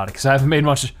better about it, because I haven't made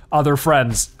much other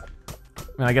friends. I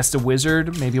mean, I guess the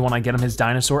wizard, maybe when I get him his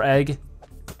dinosaur egg.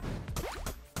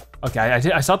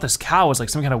 Okay, I thought this cow was like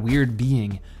some kind of weird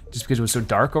being, just because it was so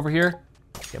dark over here.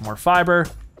 Get more fiber,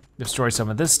 destroy some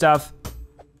of this stuff.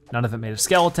 None of it made a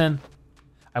skeleton.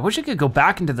 I wish I could go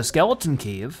back into the skeleton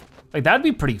cave. Like, that'd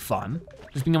be pretty fun.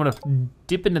 Just being able to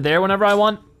dip into there whenever I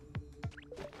want.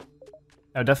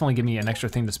 That would definitely give me an extra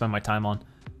thing to spend my time on.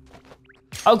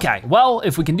 Okay, well,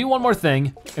 if we can do one more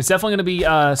thing, it's definitely gonna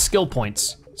be skill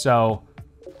points. So,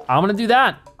 I'm gonna do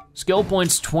that. Skill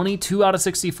points, 22 out of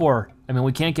 64. I mean,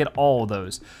 we can't get all of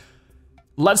those.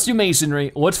 Let's do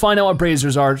masonry. Let's find out what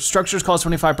braziers are. Structures cost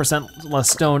 25% less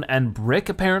stone and brick,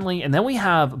 apparently. And then we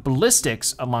have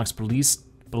ballistics amongst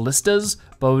ballistas.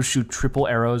 Bows shoot triple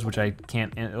arrows, which I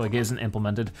can't, like, isn't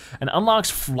implemented. And unlocks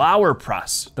flower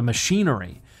press, the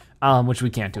machinery, which we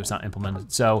can't do, it's not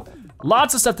implemented. So,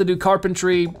 lots of stuff to do.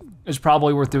 Carpentry is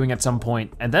probably worth doing at some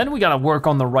point. And then we gotta work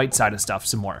on the right side of stuff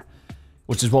some more,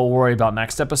 which is what we'll worry about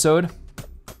next episode.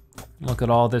 Look at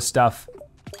all this stuff.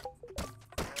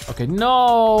 Okay,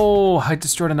 no, I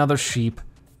destroyed another sheep.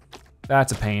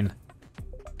 That's a pain.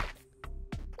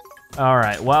 All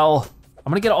right, well,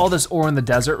 I'm gonna get all this ore in the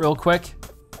desert real quick.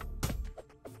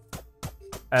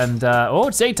 And, oh,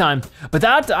 it's daytime. But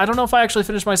that, I don't know if I actually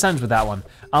finished my sentence with that one.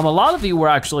 A lot of you were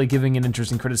actually giving an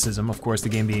interesting criticism. Of course, the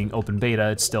game being open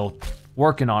beta, it's still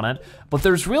working on it. But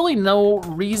there's really no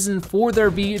reason for there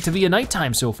to be a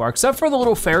nighttime so far, except for the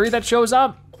little fairy that shows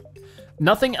up.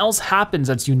 Nothing else happens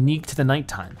that's unique to the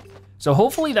nighttime. So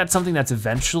hopefully that's something that's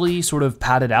eventually sort of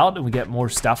padded out and we get more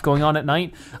stuff going on at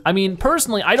night. I mean,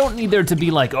 personally, I don't need there to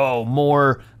be like, oh,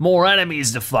 more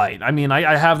enemies to fight. I mean,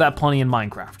 I have that plenty in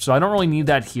Minecraft, so I don't really need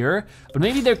that here. But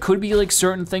maybe there could be like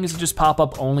certain things that just pop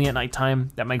up only at nighttime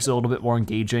that makes it a little bit more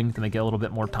engaging, to make it a little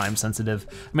bit more time sensitive.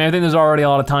 I mean, I think there's already a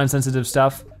lot of time sensitive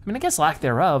stuff. I mean, I guess lack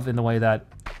thereof in the way that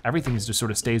everything just sort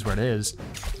of stays where it is.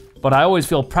 But I always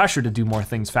feel pressure to do more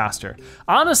things faster.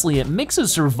 Honestly, it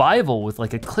mixes survival with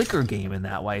like a clicker game in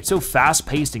that way. It's so fast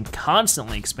paced and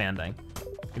constantly expanding.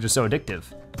 It's just so addictive.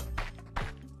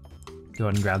 Go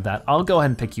ahead and grab that. I'll go ahead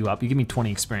and pick you up. You give me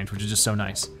 20 experience, which is just so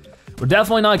nice. We're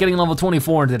definitely not getting level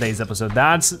 24 in today's episode.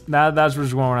 That's what we're going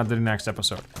to have to do next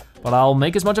episode. But I'll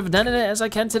make as much of a dent in it as I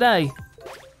can today.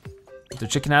 Does the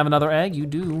chicken have another egg? You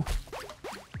do.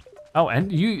 Oh,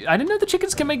 and I didn't know the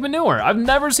chickens can make manure. I've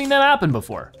never seen that happen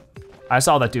before. I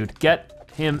saw that dude.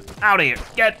 Get him out of here.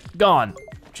 Get gone.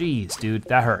 Jeez, dude,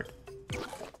 that hurt.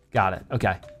 Got it,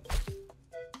 okay.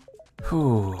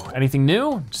 Whew, anything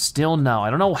new? Still no. I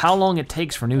don't know how long it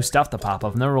takes for new stuff to pop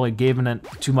up. I've never really given it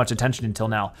too much attention until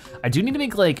now. I do need to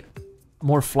make like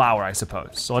more flour, I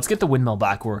suppose. So let's get the windmill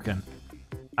back working.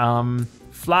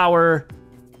 Flour,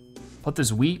 put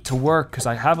this wheat to work because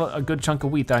I have a good chunk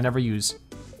of wheat that I never use.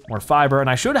 More fiber, and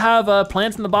I should have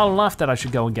plants in the bottom left that I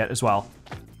should go and get as well.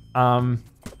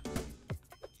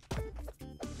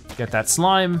 Get that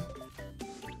slime.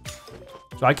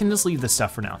 So I can just leave this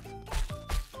stuff for now.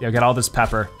 Yeah, I got all this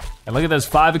pepper. And look at those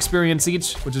 5 experience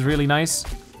each, which is really nice.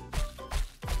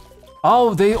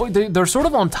 Oh, they're sort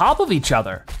of on top of each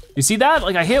other. You see that?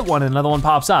 Like I hit one and another one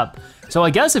pops up. So I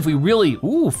guess if we really,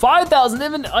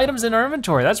 5,000 items in our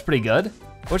inventory, that's pretty good.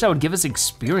 I wish that would give us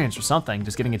experience or something,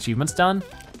 just getting achievements done.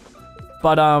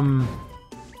 But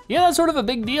yeah, that's sort of a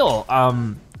big deal.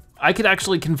 I could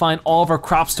actually confine all of our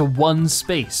crops to one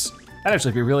space. That'd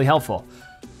actually be really helpful.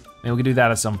 Maybe we could do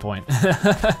that at some point.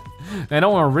 I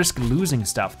don't wanna risk losing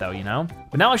stuff though, you know?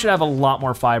 But now I should have a lot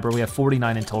more fiber. We have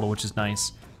 49 in total, which is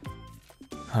nice.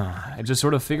 I'm just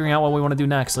sort of figuring out what we wanna do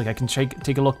next. Like I can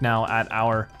take a look now at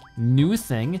our new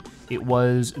thing. It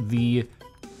was the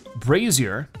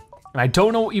brazier. And I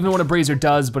don't know even what a brazier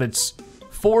does, but it's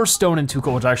 4 stone and 2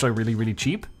 coal, which is actually really, really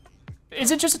cheap.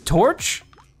 Is it just a torch?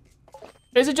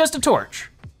 Is it just a torch?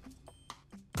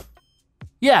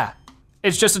 Yeah,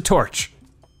 it's just a torch.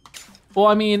 Well,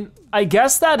 I mean, I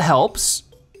guess that helps.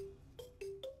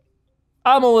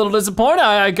 I'm a little disappointed.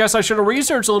 I guess I should have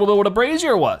researched a little bit what a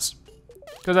brazier was.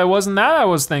 Because I wasn't that I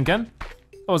was thinking.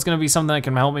 Oh, it's gonna be something that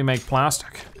can help me make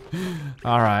plastic.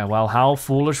 All right, well, how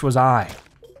foolish was I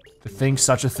to think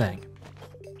such a thing?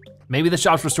 Maybe the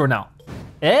shop's restored now.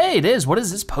 Hey, it is, what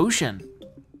is this potion?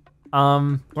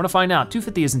 We're gonna find out.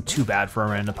 250 isn't too bad for a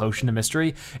random potion to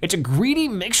mystery. It's a greedy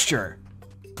mixture.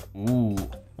 Ooh,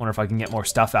 wonder if I can get more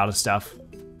stuff out of stuff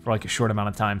for like a short amount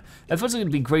of time. That's what's gonna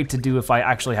be great to do if I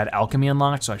actually had alchemy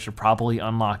unlocked, so I should probably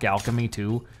unlock alchemy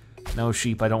too. No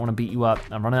sheep, I don't wanna beat you up.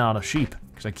 I'm running out of sheep,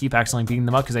 because I keep accidentally beating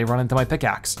them up because they run into my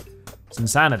pickaxe. It's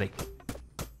insanity.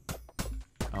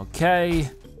 Okay,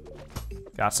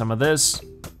 got some of this.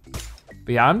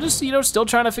 But yeah, I'm just, still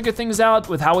trying to figure things out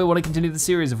with how we wanna continue the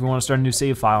series if we wanna start a new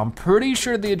save file. I'm pretty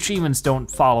sure the achievements don't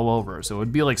follow over, so it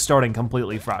would be like starting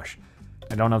completely fresh.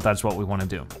 I don't know if that's what we wanna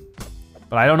do.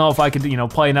 But I don't know if I could,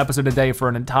 play an episode a day for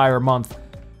an entire month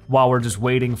while we're just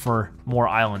waiting for more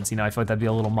islands. I feel like that'd be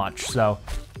a little much, so.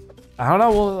 I don't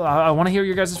know, well, I wanna hear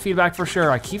your guys' feedback for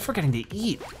sure. I keep forgetting to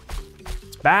eat.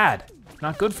 It's bad,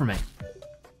 not good for me.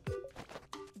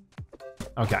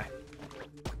 Okay,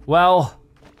 well,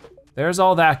 there's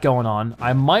all that going on.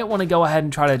 I might wanna go ahead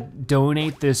and try to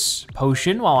donate this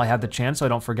potion while I have the chance so I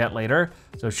don't forget later.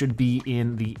 So it should be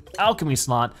in the alchemy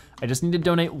slot. I just need to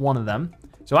donate one of them.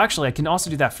 So actually I can also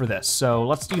do that for this. So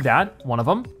let's do that, one of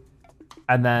them.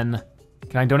 And then,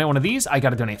 can I donate one of these? I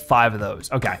gotta donate 5 of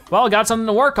those. Okay, well, I got something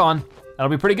to work on. That'll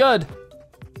be pretty good.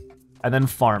 And then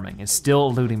farming is still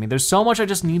eluding me. There's so much I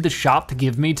just need the shop to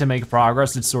give me to make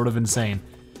progress, it's sort of insane.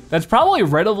 That's probably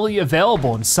readily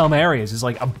available in some areas, there's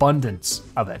like abundance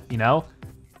of it,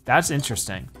 That's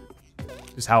interesting,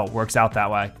 just how it works out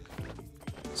that way.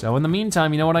 So in the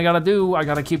meantime, you know what I gotta do? I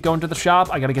gotta keep going to the shop.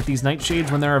 I gotta get these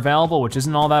nightshades when they're available, which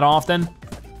isn't all that often.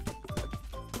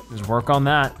 Just work on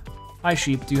that. Hi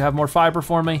sheep, do you have more fiber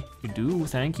for me? You do,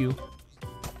 thank you.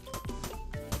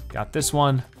 Got this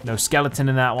one, no skeleton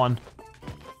in that one.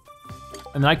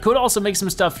 And then I could also make some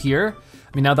stuff here.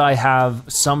 I mean, now that I have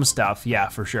some stuff, yeah,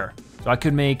 for sure. So I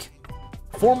could make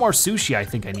 4 more sushi I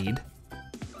think I need.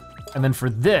 And then for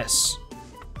this,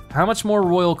 how much more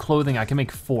royal clothing? I can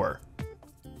make 4.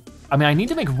 I mean, I need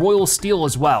to make royal steel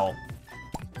as well.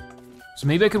 So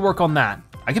maybe I could work on that.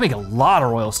 I can make a lot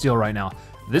of royal steel right now.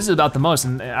 This is about the most,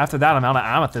 and after that I'm out of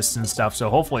amethysts and stuff, so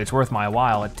hopefully it's worth my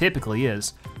while. It typically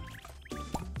is.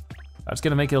 That's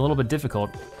gonna make it a little bit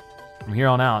difficult from here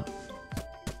on out.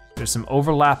 There's some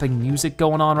overlapping music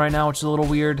going on right now, which is a little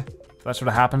weird. That sort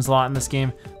of happens a lot in this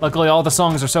game. Luckily, all the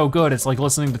songs are so good, it's like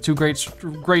listening to 2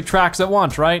 great tracks at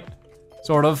once, right?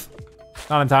 Sort of,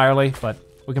 not entirely, but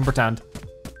we can pretend.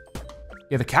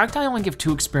 Yeah, the cacti only give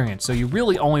 2 experience, so you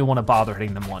really only wanna bother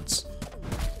hitting them once.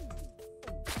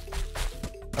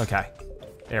 Okay,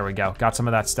 there we go, got some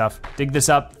of that stuff. Dig this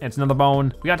up, it's another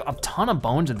bone. We got a ton of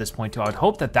bones at this point too. I would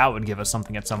hope that that would give us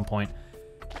something at some point.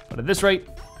 But at this rate,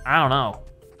 I don't know.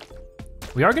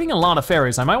 We are getting a lot of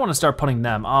fairies. I might wanna start putting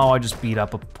them. Oh, I just beat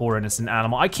up a poor innocent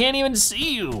animal. I can't even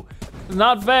see you. It's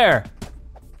not fair.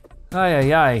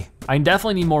 Ay, ay, ay. I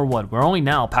definitely need more wood. We're only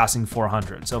now passing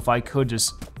 400, so if I could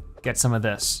just get some of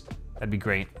this, that'd be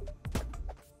great.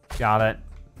 Got it.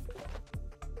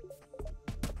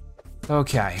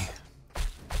 Okay.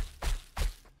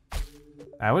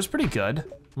 That was pretty good.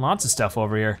 Lots of stuff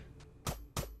over here.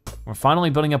 We're finally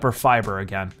building up our fiber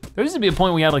again. There used to be a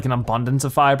point we had like an abundance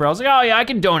of fiber. I was like, oh yeah, I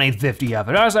can donate 50 of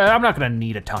it. I was like, I'm not gonna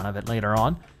need a ton of it later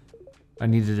on. I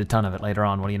needed a ton of it later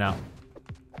on, what do you know?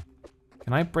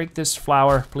 Can I break this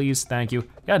flower, please? Thank you.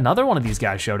 Yeah, another one of these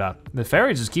guys showed up. The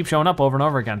fairies just keep showing up over and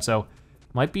over again, so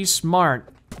might be smart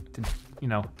to,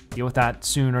 deal with that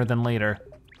sooner than later.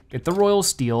 Get the royal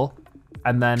steel,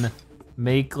 and then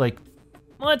make like,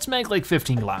 let's make like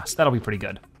 15 glass. That'll be pretty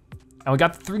good. And we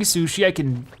got the 3 sushi, I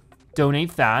can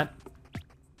donate that.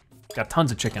 Got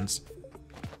tons of chickens.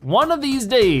 One of these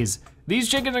days, these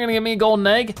chickens are gonna give me a golden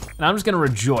egg, and I'm just gonna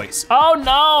rejoice. Oh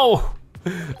no!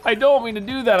 I don't mean to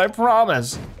do that, I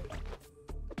promise.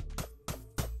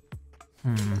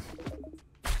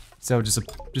 So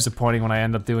disappointing when I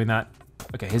end up doing that.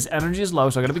 Okay, his energy is low,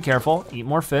 so I gotta be careful. Eat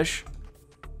more fish.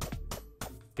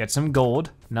 Get some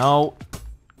gold. No,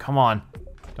 come on,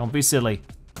 don't be silly.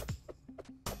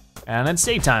 And then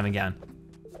save time again.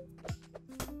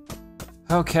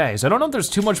 Okay, so I don't know if there's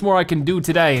too much more I can do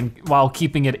today while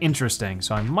keeping it interesting,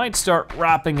 so I might start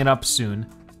wrapping it up soon.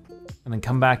 and then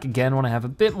come back again when I have a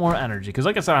bit more energy. Because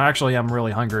like I said, I am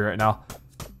really hungry right now.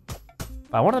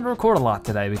 But I wanted to record a lot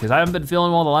today because I haven't been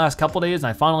feeling well the last couple days, and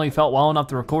I finally felt well enough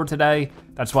to record today.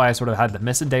 That's why I sort of had to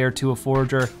miss a day or two of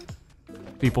Forager.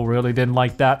 People really didn't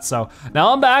like that, so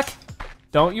now I'm back.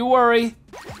 Don't you worry.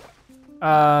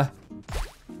 Go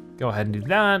ahead and do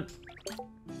that.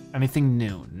 Anything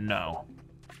new? No.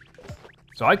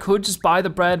 So I could just buy the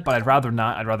bread, but I'd rather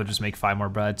not. I'd rather just make 5 more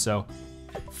bread, so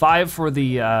 5 for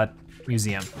the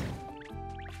museum.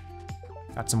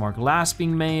 Got some more glass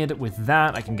being made. With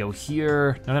that, I can go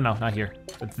here. No, not here,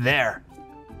 but there.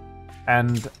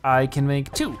 And I can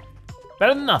make 2.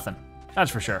 Better than nothing,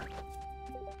 that's for sure.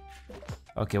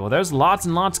 Okay, well there's lots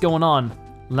and lots going on.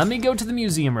 Let me go to the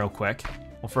museum real quick.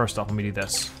 Well, first off, let me do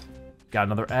this. Got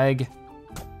another egg.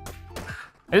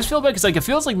 I just feel bad because like it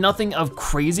feels like nothing of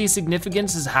crazy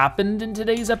significance has happened in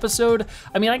today's episode.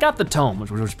 I mean, I got the tome,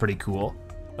 which was pretty cool.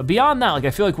 But beyond that, like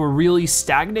I feel like we're really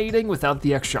stagnating without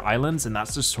the extra islands, and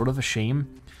that's just sort of a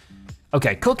shame.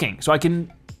 Okay, cooking. So I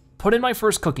can put in my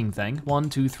first cooking thing, 1,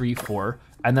 2, 3, 4,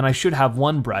 and then I should have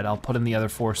 1 bread. I'll put in the other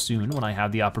 4 soon when I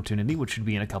have the opportunity, which should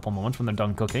be in a couple moments when they're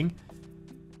done cooking.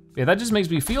 Yeah, that just makes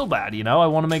me feel bad, you know? I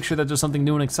wanna make sure that there's something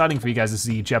new and exciting for you guys to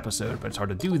see each episode, but it's hard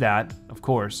to do that, of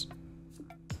course.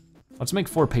 Let's make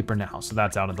 4 paper now, so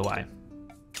that's out of the way.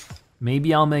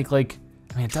 Maybe I'll make like,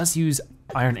 I mean, it does use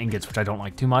iron ingots, which I don't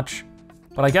like too much,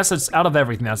 but I guess it's out of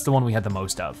everything, that's the one we had the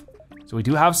most of. So we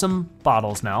do have some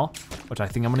bottles now, which I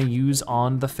think I'm gonna use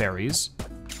on the fairies.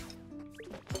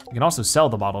 You can also sell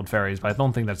the bottled fairies, but I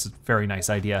don't think that's a very nice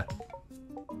idea.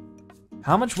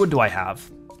 How much wood do I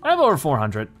have? I have over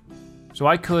 400, so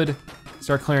I could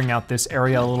start clearing out this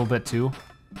area a little bit too.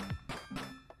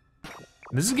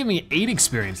 This is giving me 8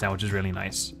 experience now, which is really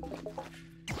nice.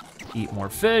 Eat more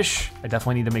fish. I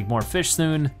definitely need to make more fish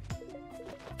soon.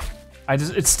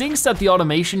 It stinks that the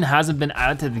automation hasn't been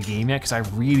added to the game yet, because I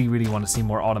really, really want to see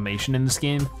more automation in this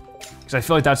game. Because I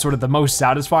feel like that's sort of the most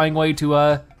satisfying way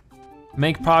to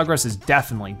make progress is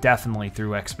definitely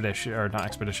through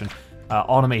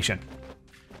automation.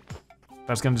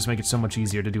 That's gonna just make it so much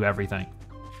easier to do everything.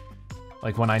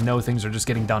 Like when I know things are just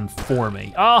getting done for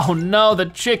me. Oh no, the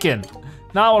chicken.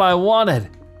 Not what I wanted.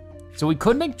 So we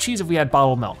could make cheese if we had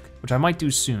bottled milk, which I might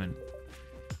do soon.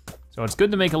 So it's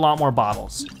good to make a lot more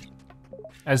bottles.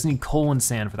 I just need coal and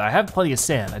sand for that. I have plenty of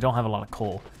sand, I don't have a lot of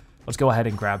coal. Let's go ahead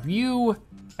and grab you.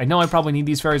 I know I probably need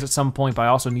these fairies at some point, but I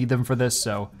also need them for this,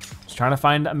 so just trying to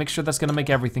find a mixture that's gonna make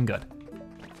everything good.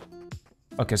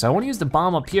 Okay, so I wanna use the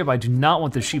bomb up here, but I do not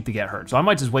want the sheep to get hurt. So I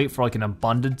might just wait for like an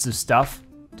abundance of stuff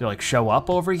to like show up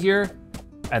over here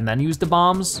and then use the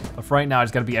bombs. But for right now, I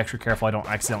just gotta be extra careful I don't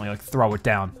accidentally like throw it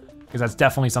down, because that's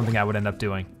definitely something I would end up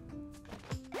doing.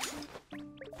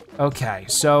 Okay,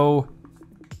 so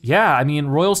yeah, I mean,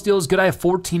 royal steel is good. I have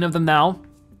 14 of them now,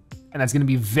 and that's gonna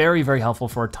be very, very helpful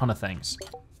for a ton of things.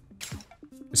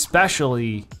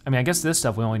 Especially, I mean, I guess this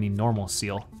stuff we only need normal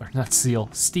steel, or not steel,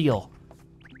 steel.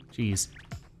 Jeez.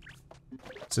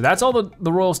 So that's all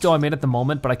the royal steel I made at the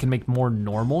moment, but I can make more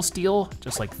normal steel,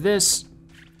 just like this.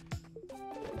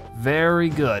 Very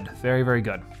good, very, very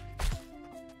good.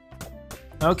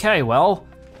 Okay, well,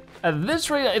 at this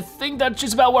rate, I think that's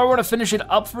just about where we're gonna finish it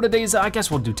up for today's, I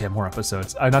guess we'll do 10 more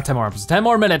episodes. Not 10 more episodes, 10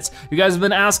 more minutes. You guys have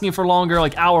been asking for longer,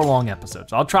 like hour-long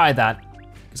episodes. I'll try that,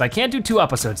 because I can't do 2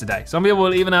 episodes a day. Some people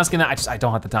are even asking that, I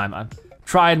don't have the time. I'm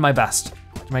trying my best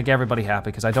to make everybody happy,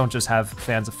 because I don't just have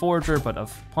fans of Forager, but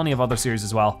of plenty of other series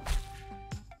as well.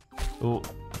 Ooh.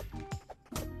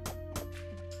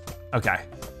 Okay.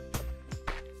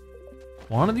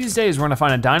 One of these days, we're gonna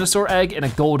find a dinosaur egg and a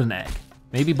golden egg.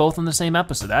 Maybe both in the same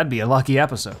episode. That'd be a lucky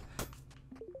episode.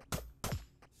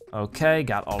 Okay,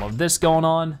 got all of this going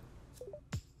on.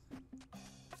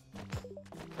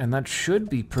 And that should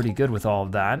be pretty good with all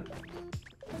of that.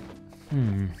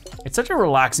 It's such a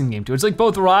relaxing game too. It's like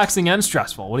both relaxing and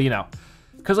stressful, what do you know?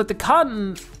 Because like the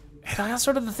cotton, that's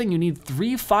sort of the thing, you need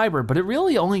 3 fiber, but it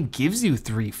really only gives you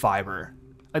 3 fiber.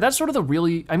 Like that's sort of the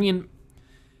really, I mean,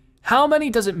 how many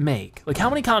does it make? Like how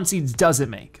many cotton seeds does it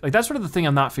make? Like that's sort of the thing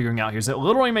I'm not figuring out here. Is it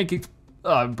literally making,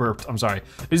 burped, I'm sorry.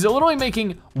 Is it literally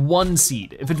making 1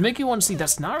 seed? If it's making 1 seed,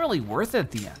 that's not really worth it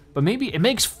at the end. But maybe it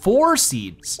makes 4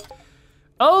 seeds.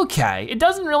 Okay, it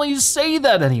doesn't really say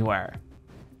that anywhere.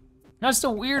 That's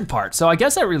the weird part. So I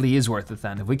guess that really is worth it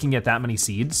then, if we can get that many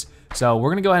seeds. So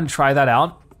we're gonna go ahead and try that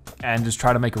out and just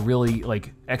try to make a really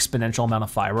like exponential amount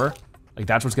of fiber. Like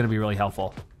that's what's gonna be really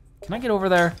helpful. Can I get over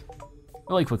there?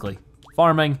 Really quickly.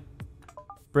 Farming,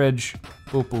 bridge,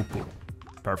 boop, boop, boop.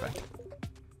 Perfect.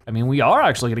 I mean, we are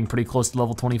actually getting pretty close to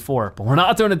level 24, but we're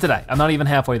not doing it today. I'm not even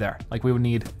halfway there. Like we would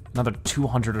need another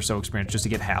 200 or so experience just to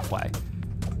get halfway.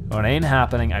 So it ain't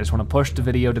happening. I just wanna push the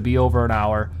video to be over an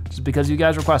hour just because you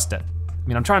guys request it. I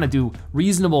mean, I'm trying to do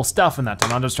reasonable stuff in that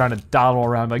time. I'm just trying to dawdle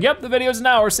around like, yep, the video's an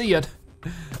hour, see it.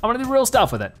 I'm gonna do real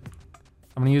stuff with it.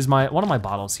 I'm gonna use one of my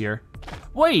bottles here.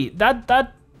 Wait,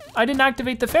 I didn't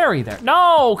activate the fairy there.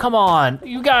 No, come on.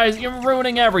 You guys, you're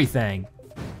ruining everything.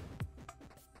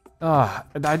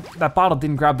 That bottle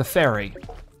didn't grab the fairy.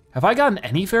 Have I gotten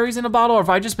any fairies in a bottle, or have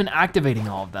I just been activating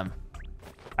all of them?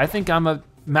 I think I'm a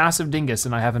massive dingus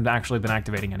and I haven't actually been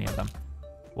activating any of them.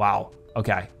 Wow,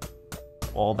 okay.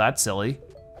 Well, that's silly.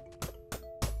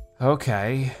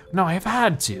 Okay, no, I've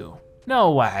had to.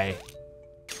 No way.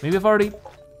 Maybe I've already,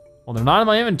 well, they're not in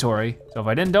my inventory, so if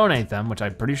I didn't donate them, which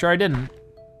I'm pretty sure I didn't,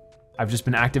 I've just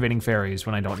been activating fairies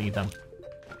when I don't need them,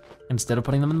 instead of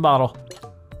putting them in the bottle.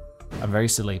 I'm very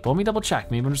silly, but let me double check.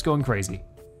 Maybe I'm just going crazy.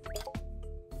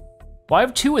 Well, I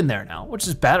have 2 in there now, which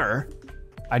is better.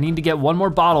 I need to get 1 more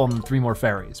bottle and 3 more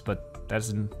fairies, but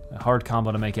that's a hard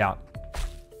combo to make out.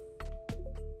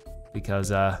 Because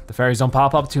the fairies don't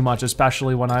pop up too much,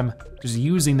 especially when I'm just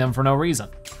using them for no reason.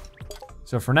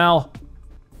 So for now,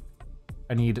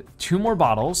 I need 2 more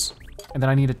bottles, and then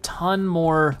I need a ton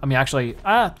more, I mean actually,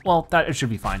 well, it should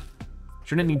be fine.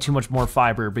 Shouldn't need too much more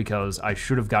fiber because I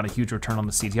should have got a huge return on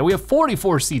the seeds. Yeah, we have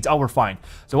 44 seeds, oh, we're fine.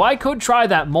 So I could try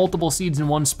that multiple seeds in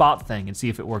one spot thing and see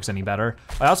if it works any better.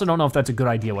 I also don't know if that's a good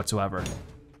idea whatsoever.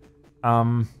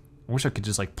 I wish I could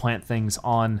just like plant things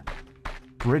on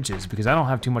bridges because I don't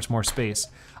have too much more space.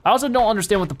 I also don't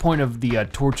understand what the point of the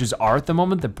torches are at the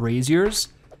moment, the braziers,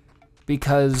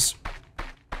 because,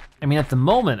 I mean, at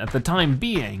the time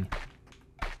being,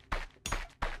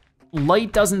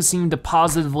 light doesn't seem to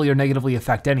positively or negatively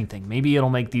affect anything. Maybe it'll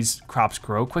make these crops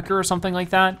grow quicker or something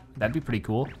like that. That'd be pretty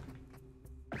cool.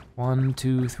 1,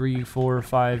 2, 3, 4,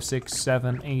 5, 6,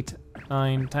 7, 8,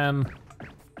 9, 10.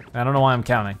 I don't know why I'm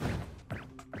counting.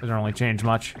 Doesn't really change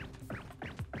much.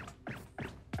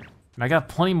 And I got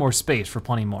plenty more space for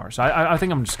plenty more. So I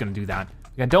think I'm just gonna do that.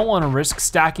 I don't wanna risk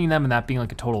stacking them and that being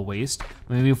like a total waste.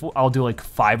 Maybe I'll do like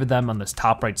 5 of them on this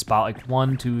top right spot, like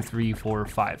 1, 2, 3, 4,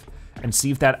 5. And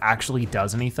see if that actually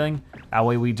does anything. That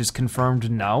way we just confirmed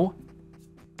no.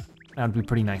 That'd be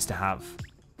pretty nice to have.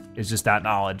 It's just that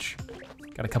knowledge.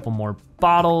 Got a couple more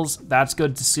bottles, that's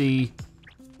good to see.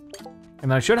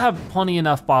 And I should have plenty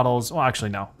enough bottles. Well,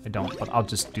 actually no, I don't, but I'll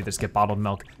just do this, get bottled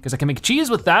milk, because I can make cheese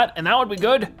with that, and that would be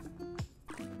good.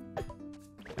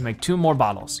 And make 2 more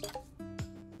bottles.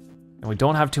 And we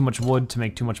don't have too much wood to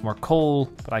make too much more coal,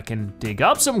 but I can dig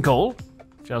up some coal,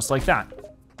 just like that.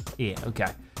 Yeah, okay.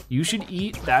 You should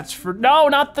eat, that's for, no,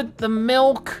 not the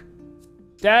milk.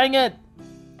 Dang it.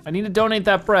 I need to donate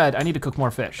that bread. I need to cook more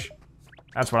fish.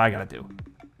 That's what I gotta do.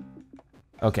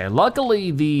 Okay,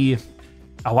 luckily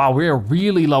oh wow, we are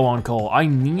really low on coal. I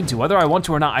need to, whether I want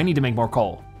to or not, I need to make more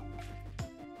coal.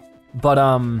 But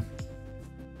I mean,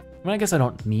 I guess I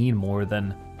don't need more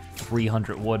than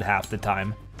 300 wood half the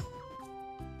time.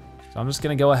 So I'm just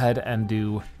gonna go ahead and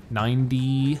do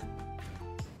 90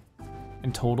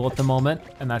 in total at the moment,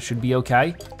 and that should be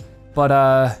okay. But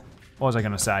what was I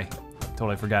gonna say?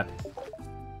 Totally forgot.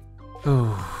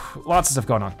 Ooh, lots of stuff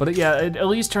going on. But yeah, it at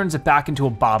least turns it back into a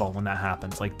bottle when that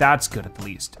happens. Like, that's good at the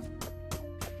least.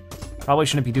 Probably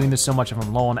shouldn't be doing this so much if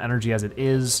I'm low on energy as it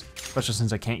is, especially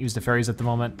since I can't use the fairies at the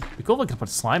moment. It'd be cool if I could put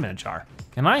slime in a jar.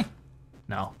 Can I?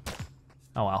 No.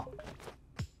 Oh well.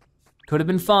 Could have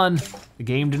been fun. The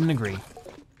game didn't agree.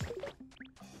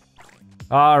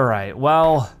 All right,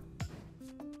 well,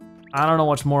 I don't know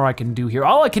much more I can do here.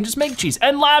 Oh, I can just make cheese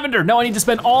and lavender. No, I need to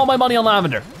spend all my money on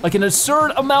lavender. Like an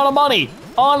absurd amount of money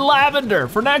on lavender.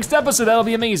 For next episode, that'll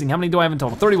be amazing. How many do I have in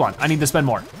total? 31, I need to spend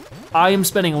more. I am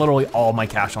spending literally all my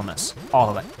cash on this, all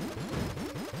of it.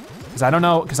 Cause I don't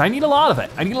know, cause I need a lot of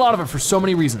it. I need a lot of it for so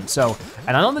many reasons. So,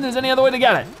 and I don't think there's any other way to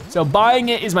get it. So buying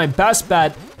it is my best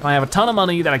bet. And I have a ton of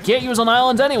money that I can't use on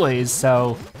islands anyways.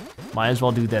 So might as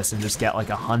well do this and just get like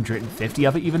 150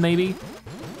 of it even maybe.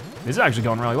 This is actually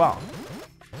going really well.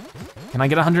 Can I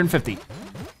get 150?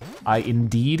 I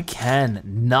indeed can,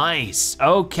 nice.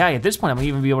 Okay, at this point I might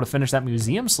even be able to finish that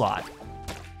museum slot.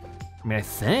 I mean,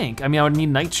 I would need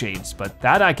nightshades, but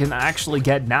that I can actually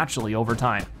get naturally over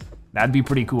time. That'd be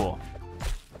pretty cool.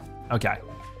 Okay,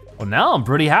 well now I'm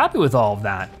pretty happy with all of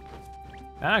that.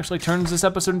 That actually turns this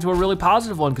episode into a really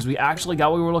positive one because we actually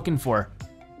got what we were looking for.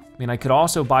 I mean, I could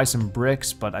also buy some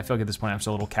bricks, but I feel like at this point I have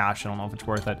so little cash, I don't know if it's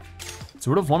worth it.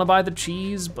 Sort of wanna buy the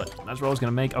cheese, but that's what I was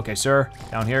gonna make. Okay, sir,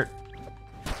 down here.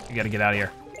 You gotta get out of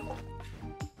here.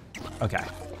 Okay.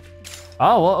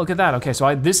 Oh, well, look at that. Okay,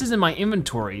 so this is in my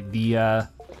inventory, the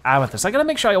amethyst. I gotta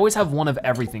make sure I always have one of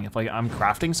everything if like I'm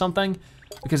crafting something,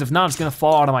 because if not, it's gonna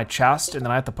fall out of my chest and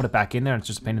then I have to put it back in there and it's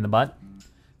just a pain in the butt.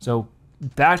 So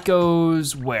that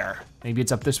goes where? Maybe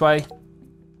it's up this way?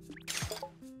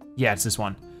 Yeah, it's this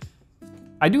one.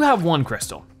 I do have 1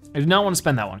 crystal. I do not want to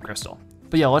spend that 1 crystal.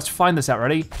 But yeah, let's find this out,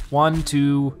 ready? 1,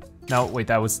 2, no, wait,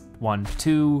 that was 1,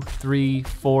 2, 3,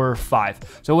 4,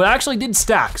 5. So it actually did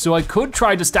stack. So I could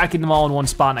try just stacking them all in one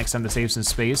spot next time to save some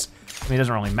space. I mean, it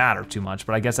doesn't really matter too much,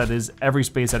 but I guess that is every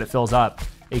space that it fills up,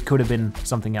 it could have been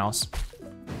something else.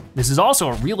 This is also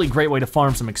a really great way to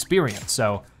farm some experience.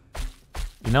 So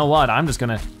you know what? I'm just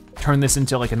gonna turn this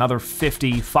into like another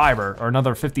 50 fiber or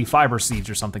another 50 fiber seeds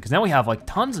or something, because now we have like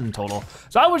tons in total.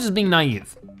 So I was just being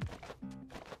naive.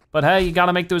 But hey, you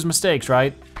gotta make those mistakes,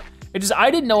 right?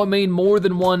 I didn't know it made more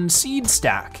than 1 seed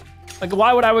stack. Like,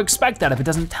 why would I expect that if it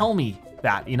doesn't tell me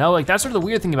that, you know? Like, that's sort of the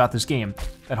weird thing about this game,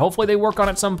 that hopefully they work on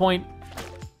at some point.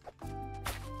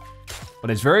 But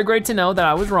it's very great to know that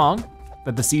I was wrong,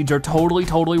 that the seeds are totally,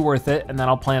 totally worth it, and then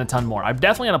I'll plant a ton more. I'm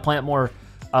definitely gonna plant more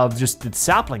of just the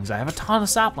saplings. I have a ton of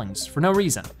saplings for no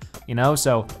reason, you know?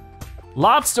 So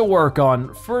lots to work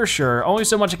on for sure. Only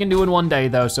so much I can do in one day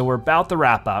though, so we're about to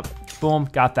wrap up. Boom,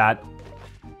 got that.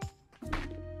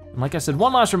 And like I said,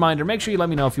 one last reminder, make sure you let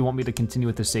me know if you want me to continue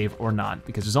with the save or not,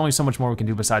 because there's only so much more we can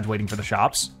do besides waiting for the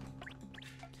shops.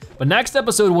 But next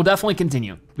episode, we'll definitely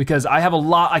continue, because I have a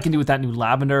lot I can do with that new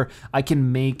lavender. I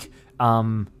can make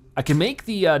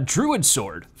the druid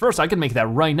sword. First, I can make that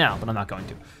right now, but I'm not going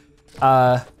to.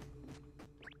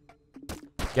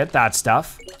 Get that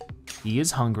stuff. He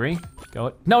is hungry.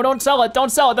 Go, no, don't sell it,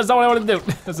 that's not what I wanna do.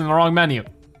 That's in the wrong menu.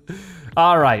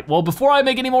 All right, well, before I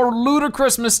make any more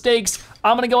ludicrous mistakes,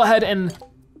 I'm gonna go ahead and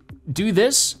do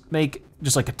this, make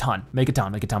just like a ton, make a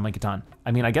ton.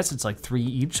 I mean, I guess it's like 3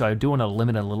 each, so I do wanna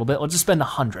limit it a little bit. Let's just spend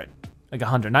 100, like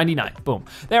 199, boom.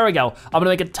 There we go, I'm gonna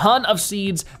make a ton of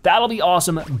seeds, that'll be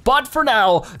awesome. But for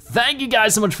now, thank you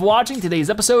guys so much for watching today's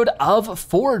episode of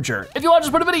Forager. If you watch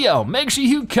this part of the video, make sure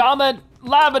you comment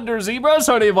Lavender Zebra,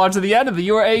 so you've watched to the end of the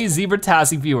you're a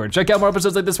Zebra-tastic viewer. Check out more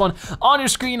episodes like this one on your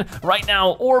screen right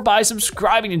now, or by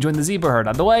subscribing and join the Zebra Herd.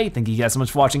 Out of the way, thank you guys so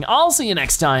much for watching. I'll see you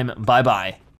next time, bye-bye.